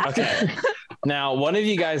 12. Okay. Now, one of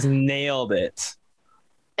you guys nailed it.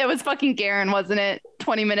 It was fucking Garen, wasn't it?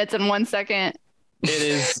 20 minutes and 1 second. It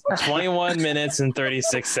is 21 minutes and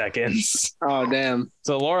 36 seconds. Oh, damn.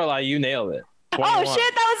 So, Lorelai, you nailed it. 21. Oh,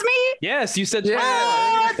 shit, that was me? Yes, you said 21.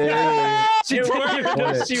 She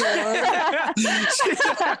worked. She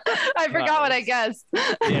I forgot what I guessed.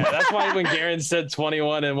 Yeah, that's why when Garen said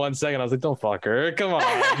 21 in 1 second, I was like, don't fuck her. Come on.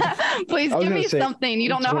 Please give me something. You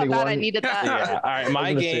don't know 21. How bad I needed that. Yeah. All right,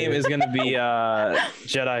 my game is going to be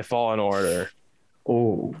Jedi Fallen Order.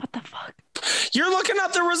 Oh. What the fuck? You're looking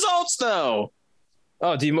up the results, though.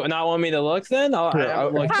 Oh, do you not want me to look then?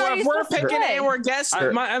 We're picking and we're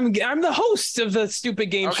guessing. I'm the host of the stupid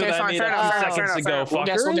game show that I made a few seconds ago.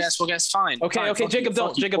 We'll guess. Fine. Okay. Jacob,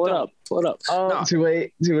 don't. Pull it up. Oh, too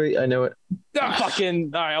late. I know it.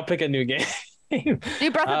 Fucking. All right, I'll pick a new game. Do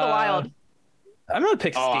Breath of the Wild. I'm gonna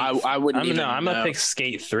pick. Skate. I wouldn't. I'm gonna pick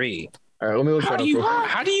Skate 3. All right, let me look. How do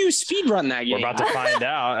you speedrun that game? We're about to find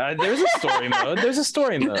out. There's a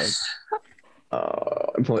story mode.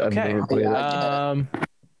 I've never played that.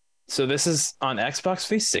 So this is on Xbox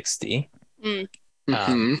 360.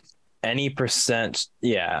 Any percent,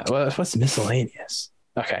 what's miscellaneous?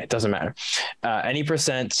 Okay, it doesn't matter. Any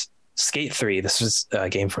percent Skate 3. This was a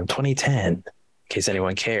game from 2010, in case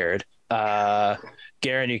anyone cared.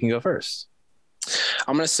 Garen, you can go first.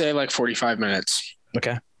 I'm gonna say like 45 minutes.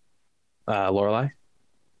 Okay. Lorelai?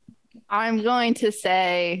 I'm going to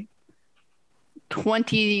say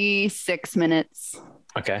 26 minutes.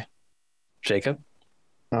 Okay. Jacob?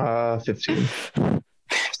 15.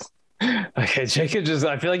 Okay, Jacob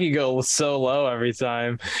I feel like you go so low every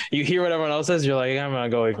time. You hear what everyone else says, you're like, I'm gonna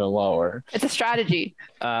go even lower. It's a strategy.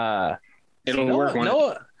 It'll work.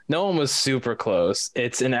 No one was super close.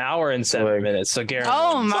 It's an hour and 7 minutes. So Garen.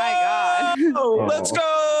 Oh my God. Let's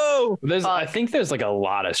go. I think there's like a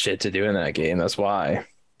lot of shit to do in that game. That's why.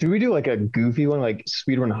 Do we do like a goofy one, like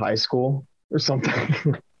Speedrun High School or something?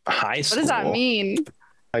 High School? What does that mean?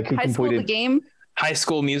 High School the game? High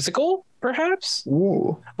School Musical, perhaps?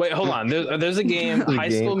 Ooh. Wait, hold on. There's a game,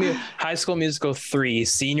 High School Musical 3,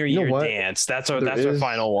 Senior Year Dance. That's our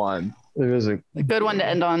final one. There is a good one to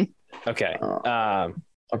end on. Okay.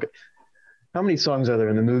 Okay. How many songs are there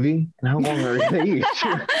in the movie? And how long are they each?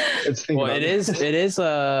 It is. Is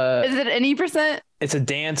it any percent? It's a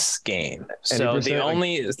dance game. So the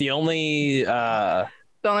only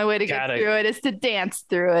way to get through it is to dance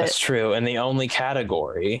through it. That's true. And the only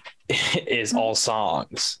category is all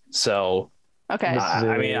songs. So, okay.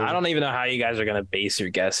 I mean, I don't even know how you guys are going to base your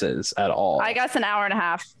guesses at all. I guess an hour and a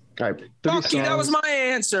half. All right. Fuck you, that was my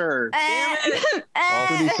answer. Damn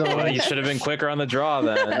it. Well, you should have been quicker on the draw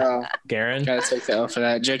then. Garen? Gotta take the L for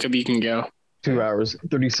that. Jacob, you can go. 2 hours,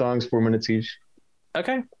 30 songs, 4 minutes each.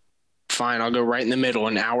 Okay. Fine, I'll go right in the middle,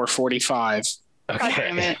 an hour 45.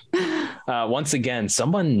 Okay. Once again,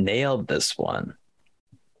 someone nailed this one.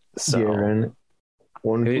 So, Garen,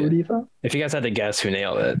 145? If you guys had to guess who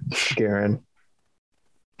nailed it. Garen.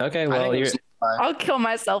 Okay, well, I'll kill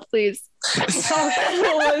myself, please.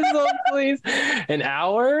 Please. An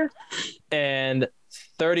hour and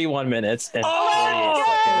 31 minutes and 48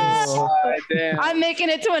 seconds. Damn. I'm making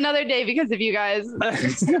it to another day because of you guys. What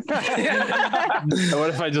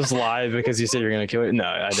if I just lied because you said you're going to kill it? No,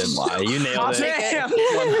 I didn't lie. You nailed it.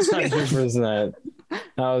 100%.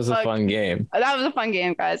 That was a fun game. That was a fun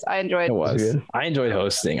game, guys. I enjoyed it. It was. I enjoyed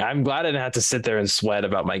hosting. I'm glad I didn't have to sit there and sweat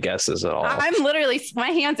about my guesses at all. I'm literally, my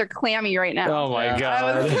hands are clammy right now. Oh my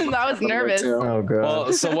God. I was nervous. Oh God.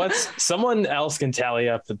 Well, so someone else can tally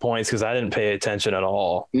up the points because I didn't pay attention at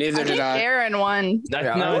all. Neither did I. Aaron won.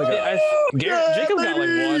 Jacob got like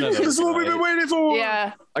one of those. This is what we've been waiting for.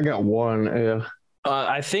 Yeah. I got one. Yeah.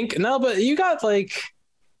 I think, no, but you got like.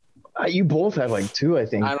 You both have like two, I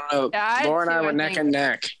think. I don't know. Yeah, Laura and I were neck and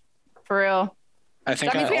neck. For real. I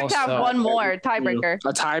think that means we have to have one more tiebreaker.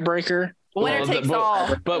 A tiebreaker. Winner takes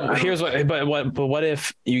all. But here's what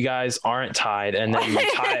if you guys aren't tied and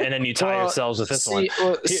then you tie yourselves with this one?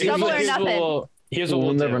 Double or nothing. Here's what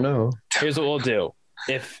we'll never know. Here's what we'll do.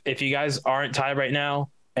 If you guys aren't tied right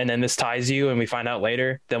now and then this ties you and we find out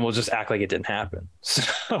later, then we'll just act like it didn't happen.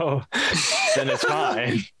 So then it's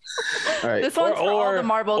fine. All right. This one's for all the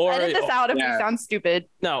marbles. Edit this out if we sound stupid.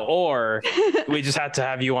 No, or we just have to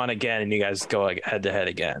have you on again and you guys go like head to head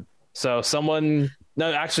again. So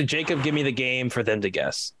actually, Jacob, give me the game for them to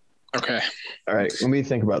guess. Okay. All right. Let me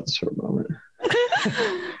think about this for a moment.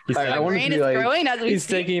 I want to be like, he's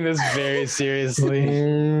taking this very seriously.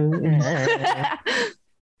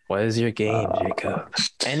 What is your game, Jacob?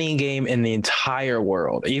 Any game in the entire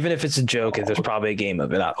world, even if it's a joke, there's probably a game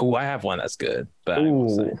of it. I have one that's good. But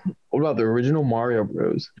what about the original Mario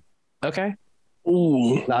Bros? Okay.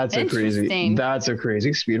 Ooh, that's a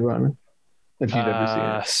crazy speed run. If you've ever seen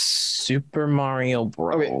it. Super Mario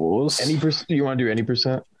Bros. Okay. You want to do any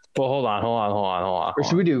percent? Well, hold on. Or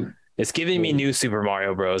should we do? It's giving me new Super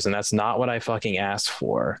Mario Bros, and that's not what I fucking asked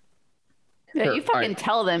for. Yeah, you fucking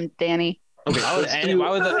tell them, Danny. Okay, why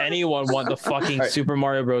would anyone want the fucking Super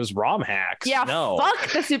Mario Bros. ROM hacks? Yeah, no.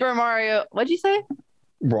 Fuck the Super Mario. What'd you say?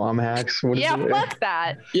 ROM hacks. Fuck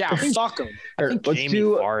that. Yeah, fuck them. Let's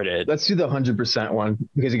do the 100% one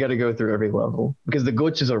because you got to go through every level because the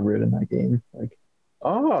glitches are weird in that game. Like,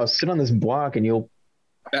 sit on this block and you'll.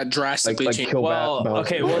 That drastically changes.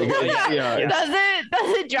 Does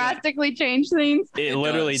it drastically change things? It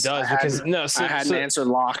literally does because I had an answer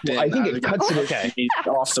locked in. I think it cuts it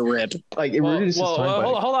off the rip. Like it reduces time.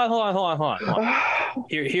 Hold on.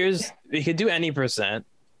 Here's we could do any percent,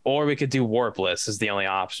 or we could do warpless is the only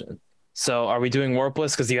option. So are we doing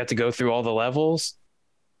warpless because you have to go through all the levels?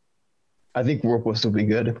 I think warpless will be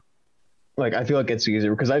good. Like I feel like it's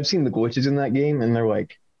easier because I've seen the glitches in that game and they're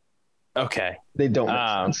like. Okay. They don't make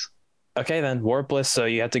sense. Okay, then warpless. So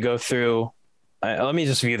you have to go through. Let me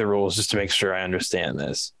just view the rules just to make sure I understand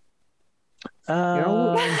this.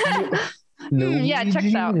 Yeah, check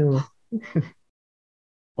it out.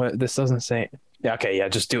 What this doesn't say. Yeah. Okay. Yeah.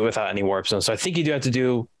 Just do it without any warp zones. So I think you do have to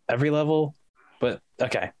do every level, but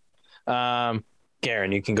okay.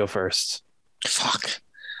 Garen, you can go first. Fuck.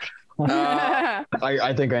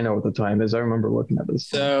 I think I know what the time is. I remember looking at this.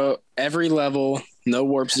 So every level, no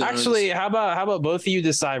warp zones. Actually, how about both of you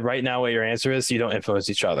decide right now what your answer is so you don't influence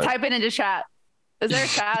each other? Type it into chat. Is there a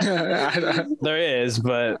chat? There is,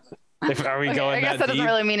 but are we going? I guess that doesn't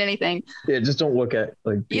really mean anything. Yeah, just don't look at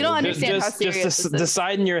like. You don't understand how serious this is.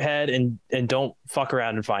 Decide in your head and don't fuck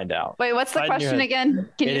around and find out. Wait, what's the question again?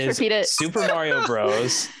 Can you just repeat it? Super Mario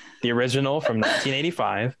Bros. The original from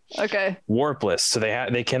 1985. Okay. Warpless, so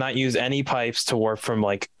they cannot use any pipes to warp from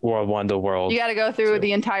like World 1 to World. You got to go through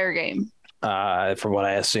the entire game. From what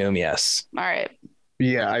I assume, yes. All right.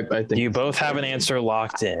 Yeah, I think you both have an answer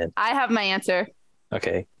locked in. I have my answer.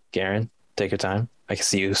 Okay, Garen, take your time. I can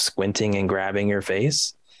see you squinting and grabbing your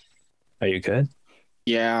face. Are you good?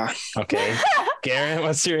 Yeah. Okay. Garen,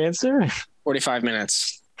 what's your answer? 45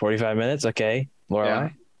 minutes. 45 minutes. Okay. Lorelai? Yeah.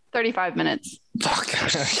 35 minutes. Fuck.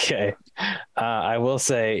 Okay. I will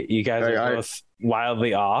say you guys are both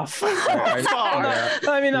wildly off.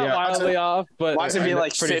 I mean, not wildly off, but why should it be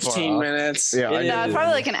like 15 minutes? Yeah, it's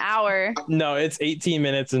probably like an hour. No, it's 18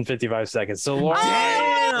 minutes and 55 seconds. So Laura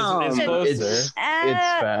is closer. It's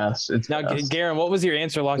fast. It's now, fast. Garen, what was your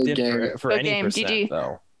answer locked in for any percent GG.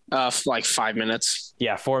 though? Like 5 minutes.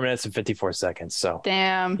 Yeah, 4 minutes and 54 seconds. So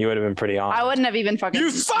damn, you would have been pretty on. I wouldn't have even fucking.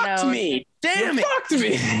 You fucked me. Damn it. Fucked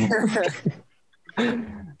me.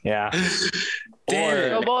 Yeah.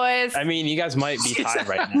 Go boys. I mean, you guys might be tied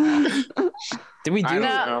right now. Did we do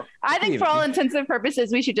no, I think for all intents and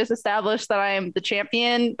purposes, we should just establish that I am the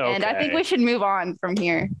champion. Okay. And I think we should move on from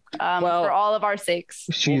here for all of our sakes.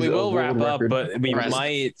 Well, we will wrap up, but we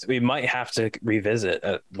might have to revisit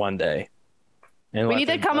it one day. And we need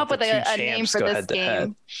to come up with a name for this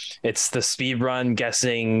game. It's the Speedrun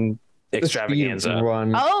guessing extravaganza.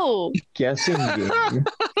 Guessing game.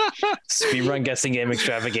 Speedrun guessing game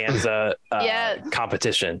extravaganza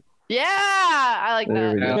competition. Yeah, I like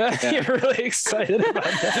that. Yeah. You're really excited about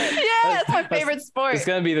that. Yeah, that's my favorite sport. It's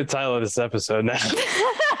gonna be the title of this episode now.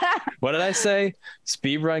 What did I say?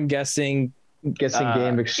 Speedrun guessing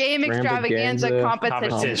game extravaganza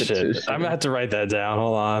competition. I'm gonna have to write that down.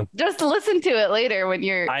 Hold on. Just listen to it later when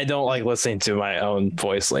you're. I don't like listening to my own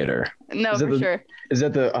voice later. No, for sure. Is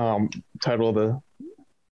that the title of the?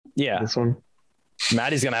 Yeah. This one.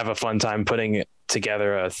 Maddie's gonna have a fun time putting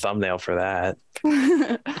together a thumbnail for that.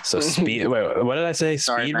 So Wait, what did I say?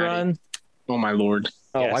 Speedrun. Oh my lord.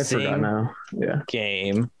 Oh, I forgot now. Yeah.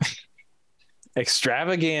 Game.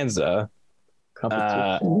 Extravaganza.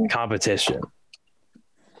 Competition.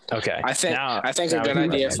 Okay. I think a good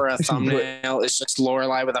idea for a thumbnail is just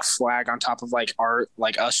Lorelai with a flag on top of like art,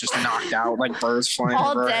 like us just knocked out, like birds flying.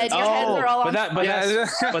 All dead. Your heads are all on. But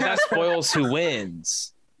that spoils who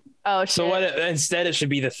wins. Oh, shit. So instead it should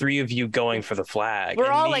be the three of you going for the flag.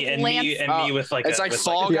 We're all me with like it's like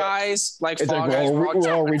Fall Guys, like Fall Guys.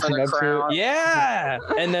 We're all reaching up to it. Yeah,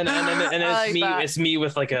 and then it's me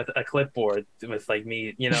with like a clipboard with like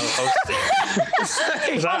me, hosting.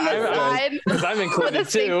 Because I'm included with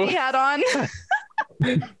a safety hat on.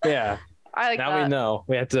 Yeah, I like now that. we know.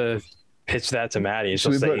 We have to pitch that to Maddie.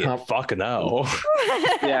 She'll say, "Fuck no."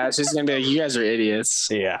 Yeah, she's gonna be like, "You guys are idiots."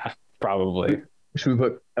 Yeah, probably. Should we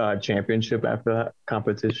put championship after that?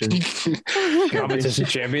 Competition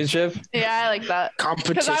championship? Yeah, I like that.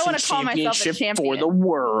 Competition I want to call myself a champion for the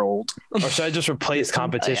world. Or should I just replace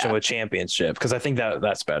competition with championship? Because I think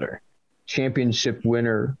that's better. Championship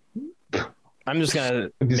winner. I'm just gonna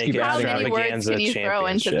make it how many words can you throw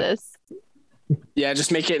into this? Yeah,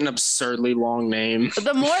 just make it an absurdly long name.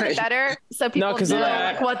 The more the better, so people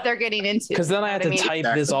know what they're getting into. Because then I have to type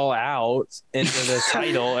this all out into the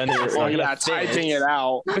title, and it's not gonna fit. Typing it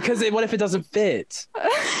out. Because what if it doesn't fit?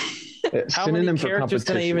 How many characters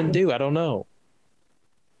can I even do? I don't know.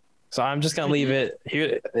 So I'm just gonna leave it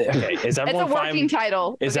here. Okay, is everyone it's a working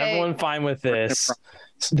title. Is everyone fine with this?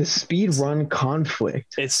 The speedrun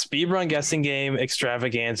conflict. It's speedrun guessing game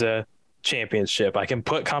extravaganza championship. I can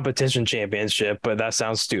put competition championship, but that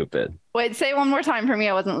sounds stupid. Wait, say it one more time for me.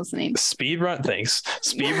 I wasn't listening. Speedrun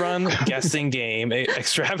guessing game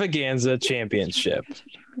extravaganza championship.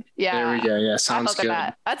 Yeah, there we go. Yeah, sounds good.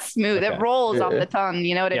 That's smooth. Okay. It rolls off the tongue.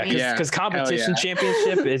 You know what I mean? Because competition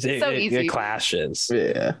championship is it clashes.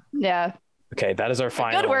 Yeah. Okay, that is our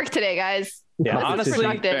final. Good work today, guys. Yeah, honestly,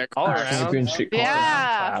 all around.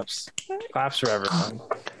 Yeah. Claps for everyone.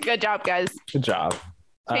 Good job, guys. Good job.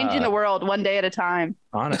 Changing the world one day at a time.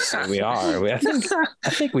 Honestly, we are. I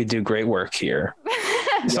think we do great work here.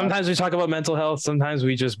 Sometimes we talk about mental health. Sometimes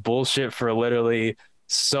we just bullshit for literally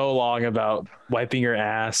so long about wiping your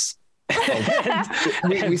ass.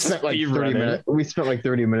 We spent like 30 minutes. We spent like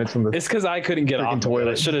 30 minutes on the. It's because I couldn't get off toilet.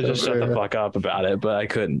 I should have just shut the fuck up about it, but I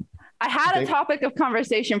couldn't. I had a topic of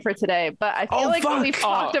conversation for today, but I feel like what we've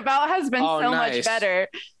talked about has been much better.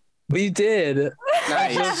 We did.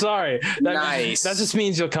 Nice. I'm so sorry. That just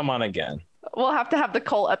means you'll come on again. We'll have to have the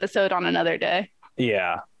Colt episode on another day.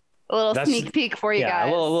 Yeah. A little sneak peek for you guys.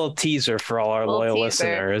 A little teaser for all our loyal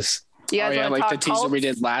listeners. You guys like the teaser we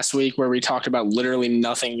did last week where we talked about literally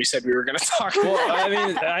nothing we said we were going to talk about. Well, I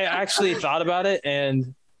mean, I actually thought about it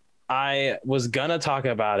and I was going to talk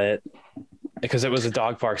about it because it was a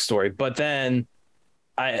dog park story, but then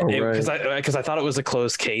because I thought it was a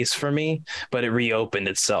closed case for me, but it reopened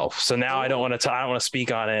itself. So now I don't want to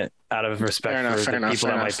speak on it out of respect for the people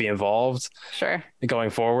that might be involved. Sure.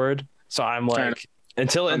 Going forward. So I'm like,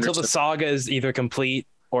 until the saga is either complete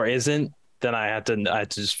or isn't, then I have to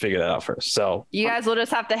just figure that out first. So you guys will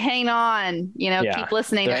just have to hang on, keep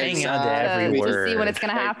listening hang on to every word to see when it's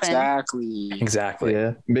going to happen. Exactly.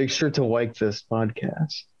 Yeah. Make sure to like this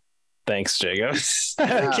podcast. Thanks, Jacob.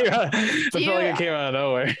 I feel like it came out of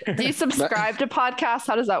nowhere. Do you subscribe to podcasts?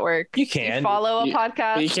 How does that work? You can. Do you follow a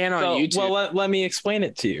podcast? You can on YouTube. Well, let me explain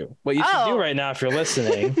it to you. What you should do right now if you're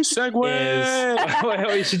listening what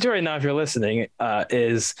you should do right now if you're listening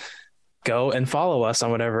is go and follow us on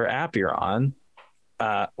whatever app you're on.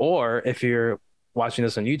 Or if you're watching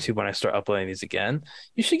this on YouTube when I start uploading these again,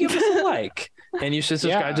 you should give us a like and you should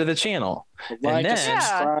subscribe to the channel.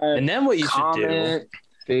 And then what you should do.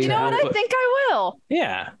 You know what? I think I will.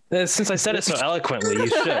 Yeah. Since I said it so eloquently, you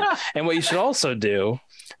should. And what you should also do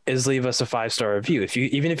is leave us a 5-star review.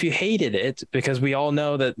 Even if you hated it, because we all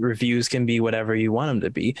know that reviews can be whatever you want them to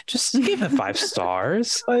be, just give it 5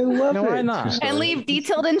 stars. I love it. Why not? And leave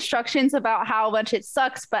detailed instructions about how much it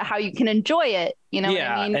sucks, but how you can enjoy it. You know what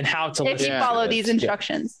I mean? And how to if you follow these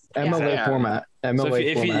instructions. MLA format. So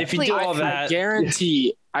if you do all that, I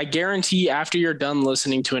guarantee I guarantee after you're done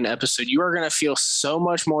listening to an episode, you are going to feel so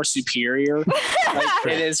much more superior. Like,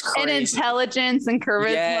 it is crazy. And intelligence and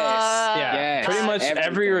charisma. Yes. Yeah. Yes. Pretty much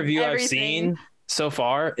every review I've seen so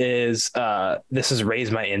far is this has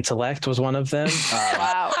raised my intellect was one of them.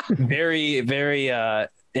 Wow. Very, very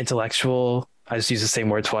intellectual. I just use the same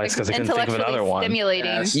word twice because I couldn't think of another one. Stimulating.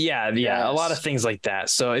 Yes. Yeah. A lot of things like that.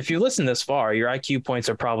 So if you listen this far, your IQ points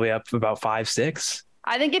are probably up about 5, 6.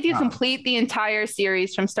 I think if you complete the entire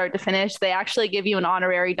series from start to finish, they actually give you an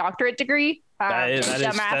honorary doctorate degree. That is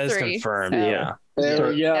confirmed. So, yeah. There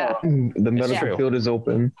we go. The medical field is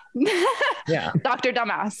open. Yeah. Dr.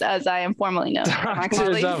 Dumbass, as I am formally known. Dr.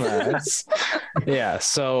 Dumbass. Yeah.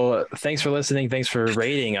 So thanks for listening. Thanks for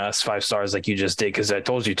rating us 5 stars like you just did, because I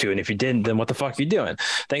told you to. And if you didn't, then what the fuck are you doing?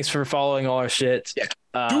 Thanks for following all our shit. Yeah.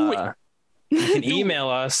 Do it. You can email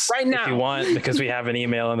us right now if you want, because we have an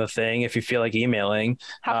email in the thing. If you feel like emailing.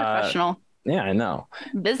 How professional. Yeah, I know.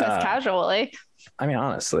 Business casually. I mean,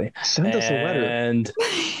 honestly. Send us a letter. And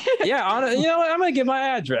yeah, you know what? I'm going to give my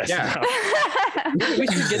address. Yeah. We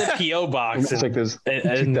should get a P.O. box. It's like those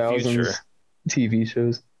 2000s TV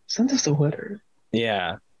shows. Send us a letter.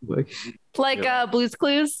 Yeah. Like Blue's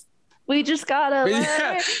Clues. We just got a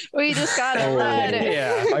letter. We just got a letter.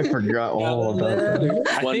 Yeah. I forgot all about that.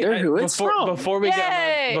 I wonder who it's from. Before we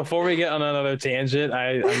get on another tangent,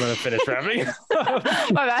 I'm going to finish rapping.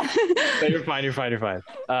 My bad. No, you're fine.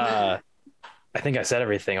 I think I said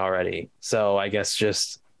everything already. So I guess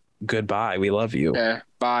just goodbye. We love you. Yeah.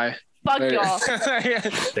 Bye. Fuck y'all.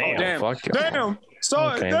 Damn. Fuck y'all. Damn.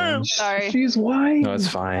 Damn. Sorry. She's white. No, it's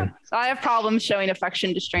fine. I have problems showing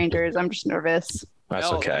affection to strangers. I'm just nervous.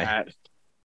 That's okay.